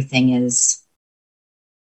not everything is,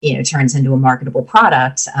 turns into a marketable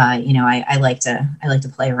product, I like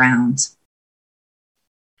to play around.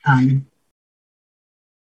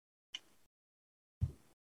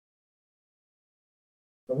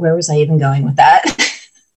 Where was I even going with that?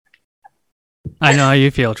 I know how you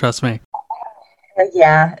feel, trust me.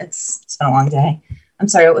 Yeah, it's been a long day. I'm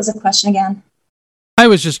sorry, what was the question again? I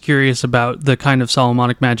was just curious about the kind of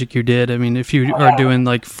Solomonic magic you did. I mean, if you are doing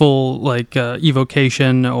like full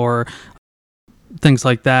evocation or things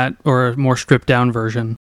like that, or a more stripped down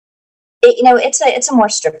version. It's a more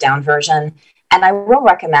stripped down version, and I will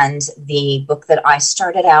recommend the book that I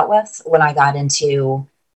started out with when I got into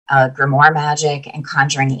grimoire magic and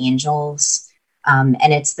conjuring angels, and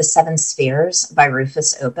it's The Seven Spheres by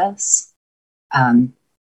Rufus Opus.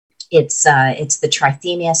 It's the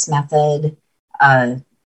Trithemius method,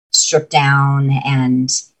 stripped down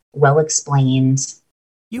and well explained.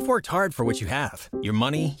 You've worked hard for what you have. Your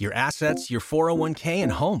money, your assets, your 401k,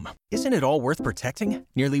 and home. Isn't it all worth protecting?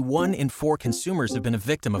 Nearly 1 in 4 consumers have been a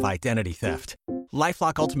victim of identity theft.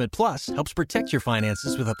 LifeLock Ultimate Plus helps protect your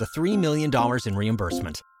finances with up to $3 million in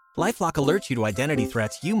reimbursement. LifeLock alerts you to identity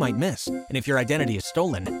threats you might miss. And if your identity is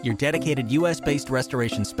stolen, your dedicated U.S.-based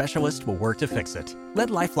restoration specialist will work to fix it. Let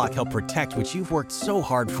LifeLock help protect what you've worked so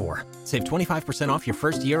hard for. Save 25% off your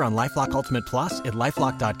first year on LifeLock Ultimate Plus at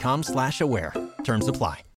LifeLock.com/aware. Terms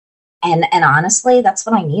apply. And honestly, that's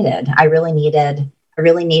what I needed. I really needed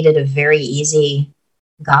a very easy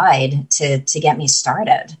guide to get me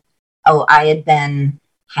started. Oh, I had been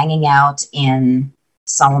hanging out in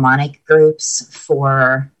Solomonic groups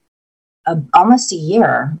for almost a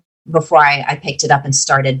year before I picked it up and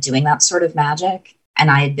started doing that sort of magic. And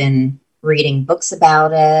I had been reading books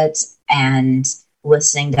about it and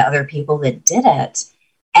listening to other people that did it.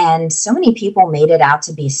 And so many people made it out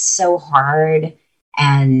to be so hard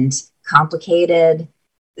and complicated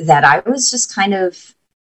that I was just kind of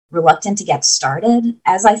reluctant to get started,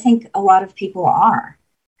 as I think a lot of people are.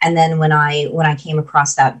 And then when I came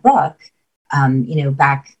across that book,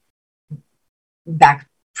 back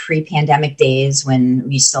pre-pandemic days when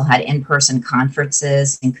we still had in-person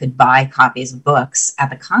conferences and could buy copies of books at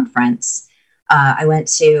the conference, I went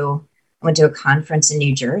to a conference in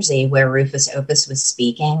New Jersey where Rufus Opus was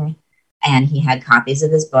speaking, and he had copies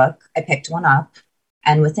of his book. I picked one up,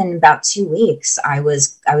 and within about 2 weeks, I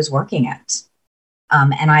was working it,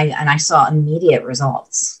 and I saw immediate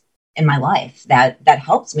results in my life that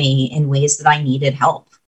helped me in ways that I needed help.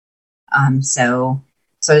 So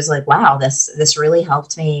I was like, wow, this really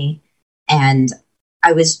helped me, and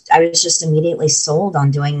I was just immediately sold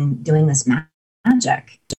on doing this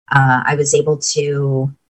magic. I was able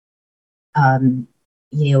to,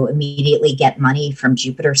 immediately get money from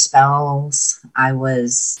Jupiter spells. I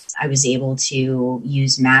was able to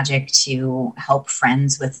use magic to help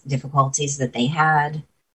friends with difficulties that they had,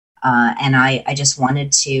 and I just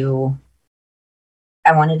wanted to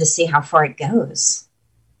see how far it goes.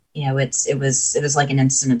 It was like an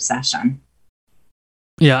instant obsession.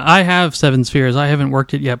 Yeah, I have 7 spheres. I haven't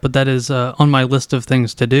worked it yet, but that is on my list of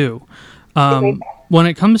things to do. When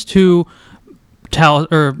it comes to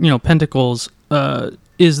pentacles,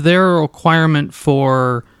 is there a requirement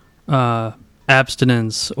for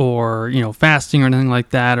abstinence or fasting or anything like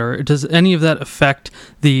that, or does any of that affect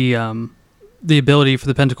the ability for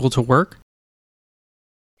the pentacle to work?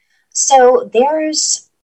 So there's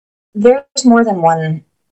more than one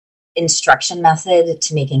instruction method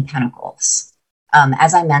to making pentacles.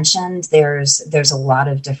 As I mentioned, there's a lot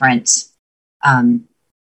of different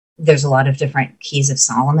keys of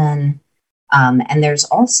Solomon, and there's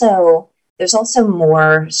also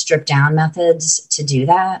more stripped down methods to do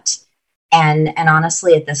that. And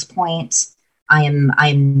honestly, at this point, I'm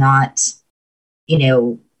not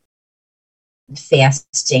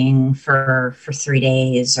fasting for 3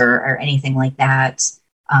 days or anything like that.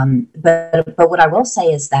 But what I will say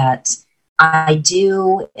is that I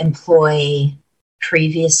do employ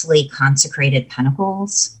previously consecrated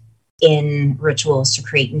pentacles in rituals to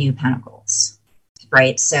create new pentacles,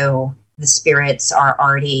 right? So the spirits are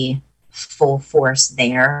already full force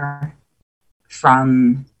there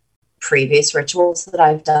from previous rituals that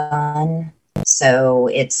I've done. So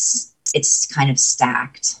it's kind of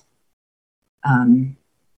stacked. And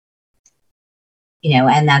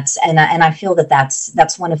I feel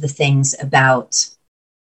that's one of the things about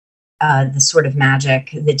the sort of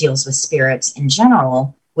magic that deals with spirits in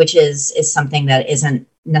general, which is something that isn't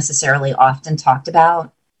necessarily often talked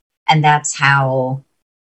about, and that's how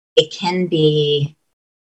it can be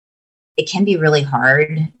really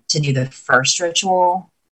hard to do the first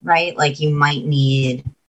ritual, right? Like you might need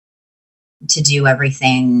to do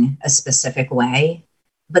everything a specific way,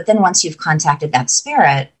 but then once you've contacted that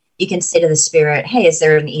spirit, you can say to the spirit, hey, is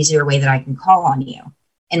there an easier way that I can call on you?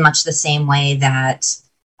 In much the same way that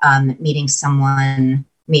meeting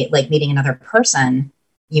another person,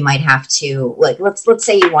 you might have to, like, let's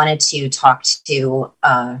say you wanted to talk to,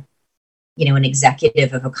 an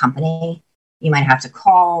executive of a company. You might have to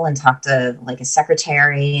call and talk to like a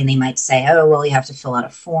secretary, and they might say, oh, well, you have to fill out a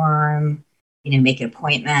form, make an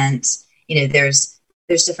appointment. There's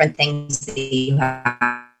different things that you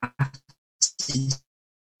have to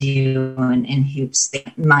do and hoops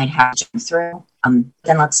that you might have to jump through.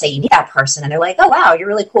 Then let's say you meet that person and they're like, oh, wow, you're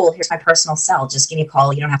really cool. Here's my personal cell. Just give me a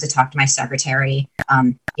call. You don't have to talk to my secretary.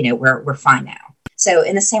 We're fine now. So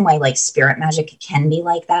in the same way, like spirit magic can be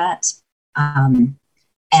like that.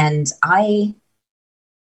 And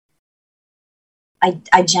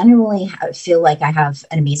I genuinely feel like I have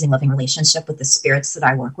an amazing loving relationship with the spirits that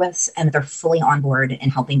I work with, and they're fully on board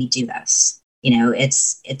in helping me do this.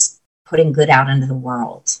 It's putting good out into the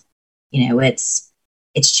world. It's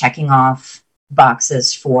checking off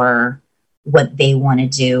boxes for what they want to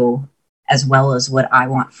do as well as what I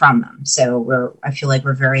want from them. So I feel like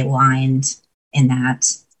we're very aligned in that.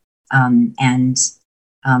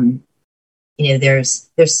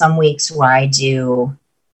 There's some weeks where I do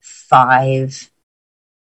 5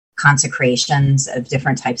 consecrations of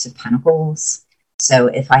different types of pentacles. So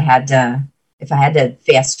if I had to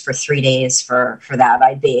fast for 3 days for that,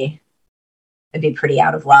 I'd be pretty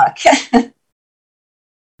out of luck.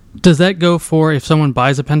 Does that go for if someone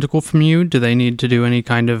buys a pentacle from you? Do they need to do any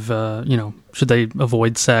kind of, should they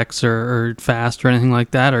avoid sex or fast or anything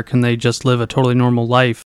like that? Or can they just live a totally normal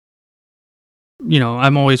life?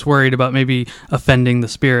 I'm always worried about maybe offending the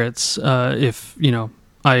spirits if,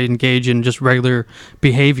 I engage in just regular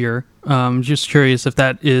behavior. Just curious if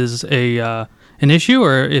that is an issue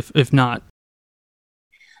or if not.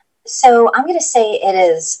 So I'm going to say it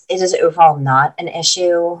is overall not an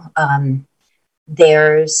issue.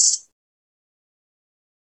 There's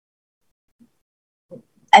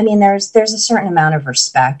a certain amount of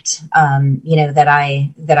respect, that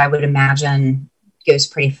I would imagine goes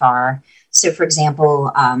pretty far. So, for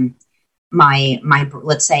example, my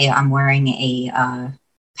let's say I'm wearing a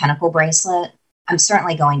pentacle bracelet. I'm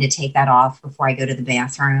certainly going to take that off before I go to the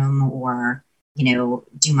bathroom or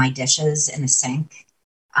do my dishes in the sink,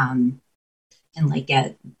 and like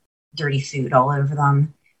get dirty food all over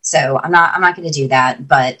them. So I'm not going to do that.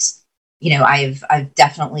 But I've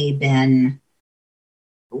definitely been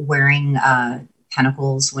wearing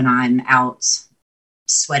pentacles when I'm out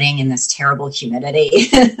sweating in this terrible humidity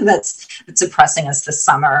that's oppressing us this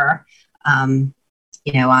summer. Have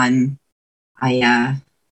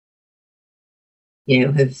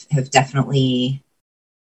definitely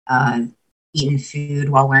eaten food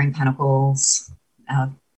while wearing pentacles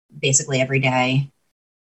basically every day.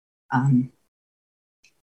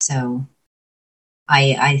 So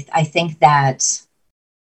I think that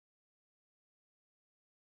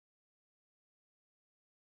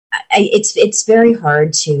it's very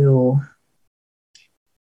hard to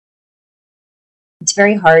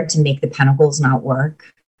make the pentacles not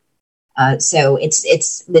work. So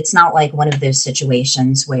it's not like one of those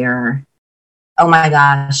situations where, oh my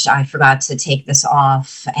gosh, I forgot to take this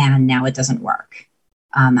off and now it doesn't work.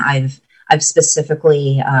 I've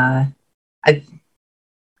specifically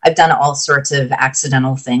I've done all sorts of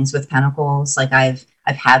accidental things with pentacles. Like I've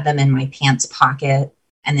had them in my pants pocket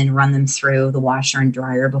and then run them through the washer and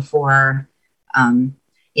dryer before. I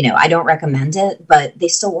don't recommend it, but they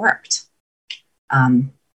still worked.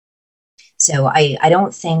 So I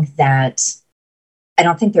don't think they're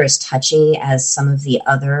as touchy as some of the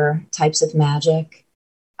other types of magic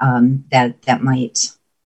that might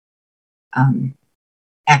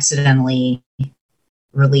accidentally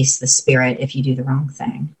release the spirit if you do the wrong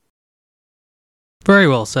thing. Very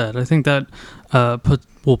well said. I think that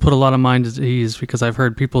will put a lot of mind at ease, because I've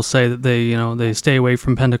heard people say that they stay away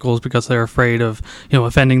from pentacles because they're afraid of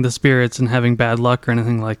offending the spirits and having bad luck or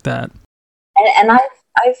anything like that. And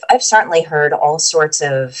I've certainly heard all sorts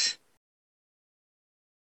of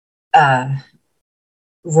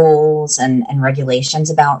rules and regulations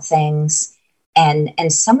about things, and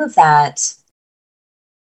some of that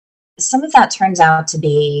turns out to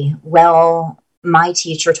be, well, my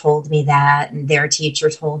teacher told me that, and their teacher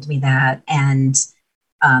told me that, and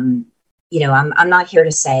I'm not here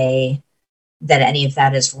to say that any of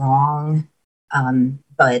that is wrong,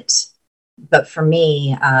 but for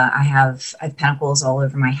me, I have pentacles all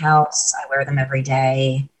over my house. I wear them every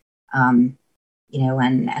day, and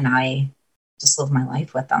I just live my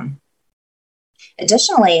life with them.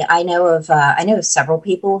 Additionally, I know of several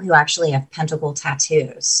people who actually have pentacle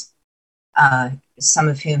tattoos. Some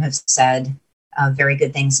of whom have said very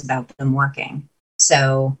good things about them working.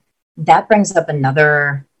 So that brings up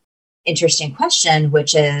another interesting question,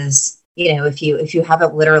 which is, if you have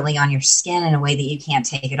it literally on your skin in a way that you can't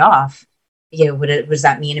take it off, what does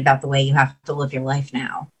that mean about the way you have to live your life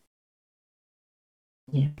now?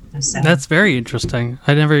 So. That's very interesting.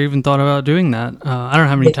 I never even thought about doing that. I don't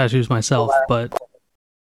have any tattoos myself, but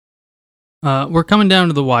we're coming down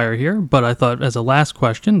to the wire here. But I thought, as a last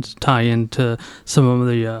question to tie into some of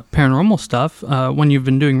the paranormal stuff, when you've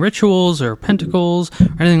been doing rituals or pentacles or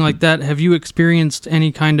anything like that, have you experienced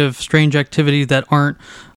any kind of strange activity that aren't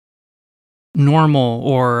normal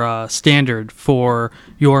or standard for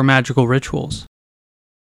your magical rituals?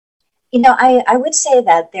 I would say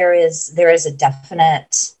that there is a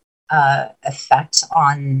definite effect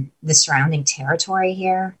on the surrounding territory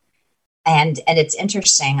here. And it's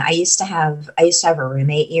interesting. I used to have a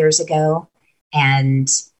roommate years ago, and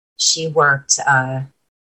she worked a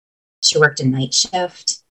night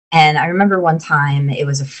shift. And I remember one time it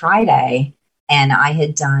was a Friday, and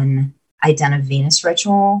I'd done a Venus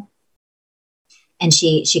ritual, and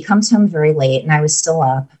she comes home very late, and I was still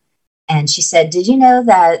up, and she said, "Did you know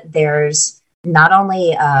that there's not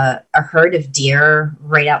only a herd of deer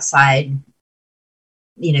right outside,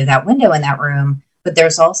 that window in that room, but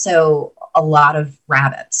there's also a lot of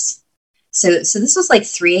rabbits." So this was like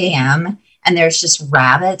 3 a.m. and there's just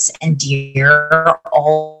rabbits and deer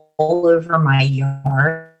all over my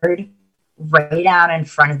yard, right out in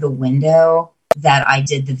front of the window that I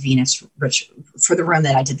did the Venus ritual for, the room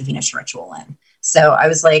that I did the Venus ritual in. So I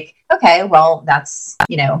was like, okay, well, that's,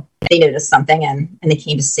 they noticed something and they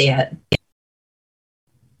came to see it.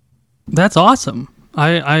 That's awesome.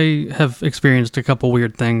 I have experienced a couple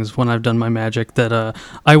weird things when I've done my magic that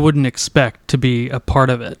I wouldn't expect to be a part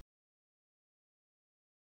of it.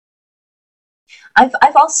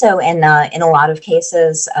 I've also in a lot of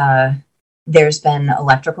cases there's been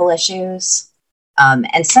electrical issues,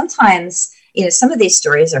 and sometimes some of these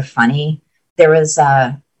stories are funny. There was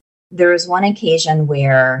one occasion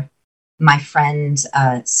where my friend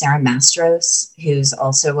Sarah Mastros, who's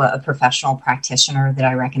also a professional practitioner that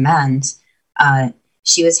I recommend,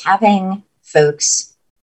 she was having folks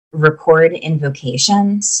record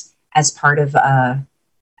invocations as part of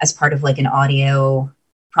like an audio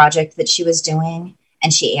project that she was doing,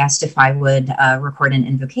 and she asked if I would record an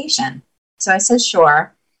invocation. So I said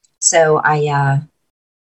sure. So I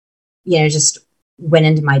just went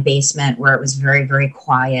into my basement where it was very, very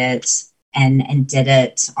quiet and did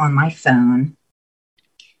it on my phone,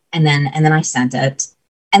 and then I sent it,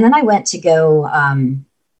 and then I went to go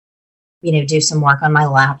do some work on my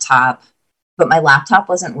laptop, but my laptop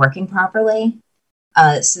wasn't working properly.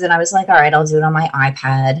 So then I was like, all right, I'll do it on my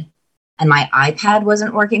iPad, and my iPad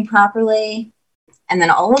wasn't working properly. And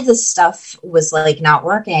then all of this stuff was like not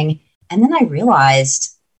working. And then I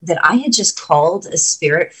realized that I had just called a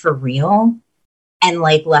spirit for real and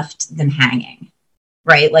like left them hanging,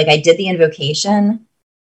 right? Like I did the invocation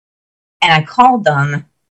and I called them,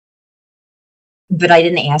 but I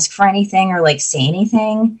didn't ask for anything or like say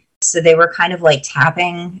anything. So they were kind of like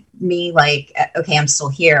tapping me like, okay, I'm still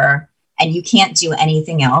here and you can't do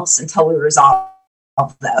anything else until we resolve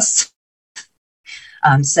this.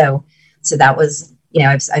 So that was,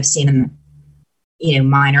 I've seen them,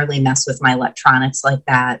 minorly mess with my electronics like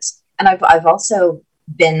that. And I've also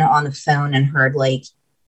been on the phone and heard like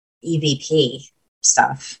EVP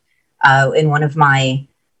stuff. In one of my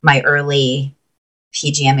early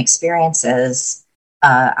PGM experiences,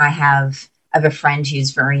 I have a friend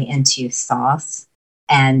who's very into Thoth,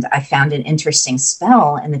 and I found an interesting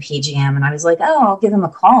spell in the PGM, and I was like, oh, I'll give him a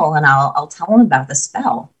call and I'll tell him about the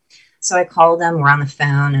spell. So I called them, we're on the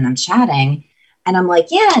phone and I'm chatting, and I'm like,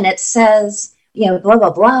 yeah, and it says, blah, blah,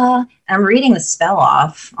 blah. And I'm reading the spell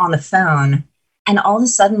off on the phone, and all of a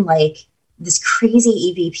sudden, like, this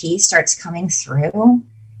crazy EVP starts coming through,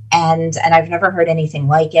 and I've never heard anything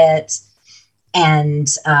like it. And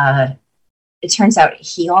it turns out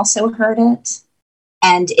he also heard it,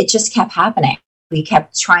 and it just kept happening. We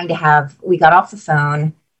kept trying to we got off the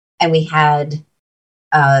phone, and we had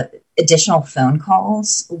additional phone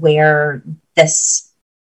calls where this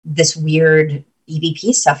weird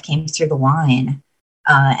EVP stuff came through the line.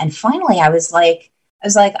 And finally I was like,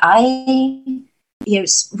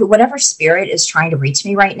 whatever spirit is trying to reach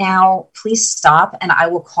me right now, please stop and I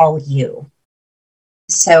will call you.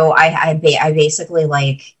 So I basically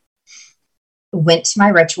like went to my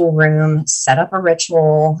ritual room, set up a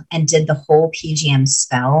ritual, and did the whole PGM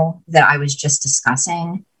spell that I was just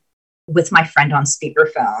discussing with my friend on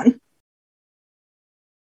speakerphone.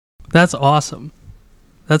 That's awesome.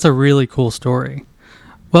 That's a really cool story.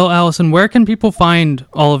 Well, Alison, where can people find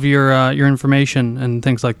all of your information and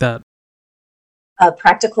things like that?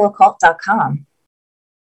 Practicaloccult.com.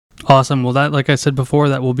 Awesome. Well, that, like I said before,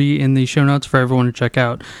 that will be in the show notes for everyone to check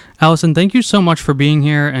out. Alison, thank you so much for being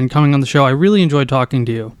here and coming on the show. I really enjoyed talking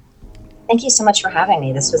to you. Thank you so much for having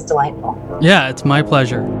me. This was delightful. Yeah, it's my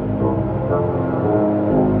pleasure.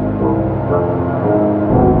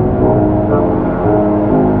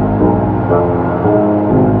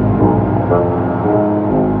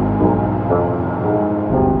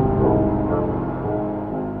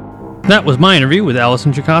 That was my interview with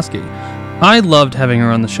Alison Chicosky. I loved having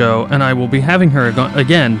her on the show, and I will be having her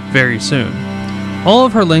again very soon. All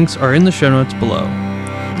of her links are in the show notes below.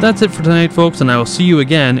 That's it for tonight, folks, and I will see you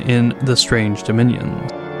again in The Strange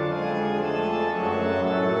Dominions.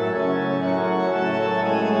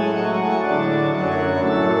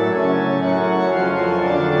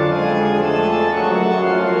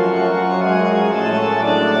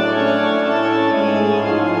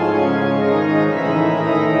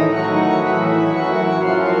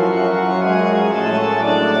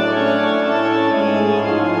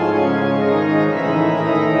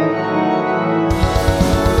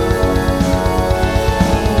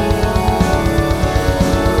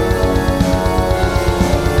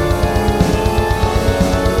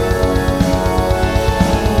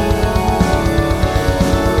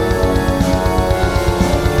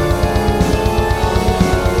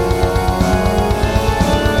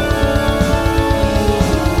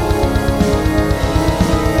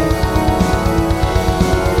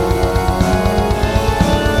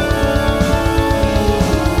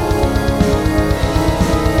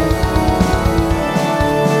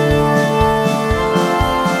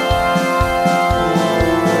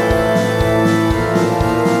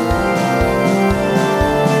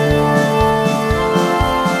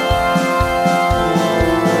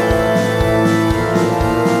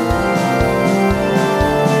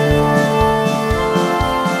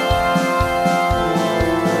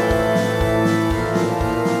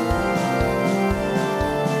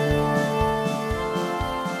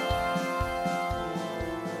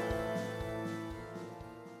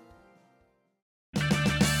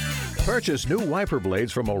 Purchase new wiper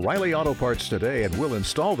blades from O'Reilly Auto Parts today and we'll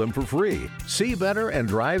install them for free. See better and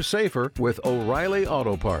drive safer with O'Reilly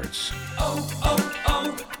Auto Parts. O'Reilly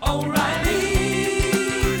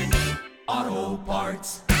Auto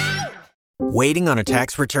Parts. Waiting on a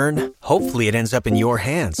tax return? Hopefully it ends up in your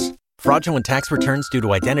hands. Fraudulent tax returns due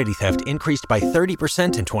to identity theft increased by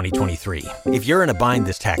 30% in 2023. If you're in a bind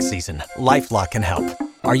this tax season, LifeLock can help.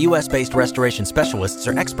 Our U.S.-based restoration specialists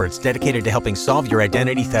are experts dedicated to helping solve your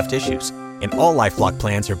identity theft issues. And all LifeLock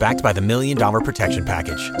plans are backed by the $1 Million Protection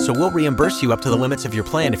Package. So we'll reimburse you up to the limits of your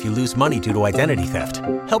plan if you lose money due to identity theft.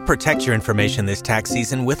 Help protect your information this tax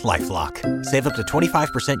season with LifeLock. Save up to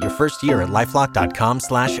 25% your first year at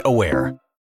LifeLock.com/aware.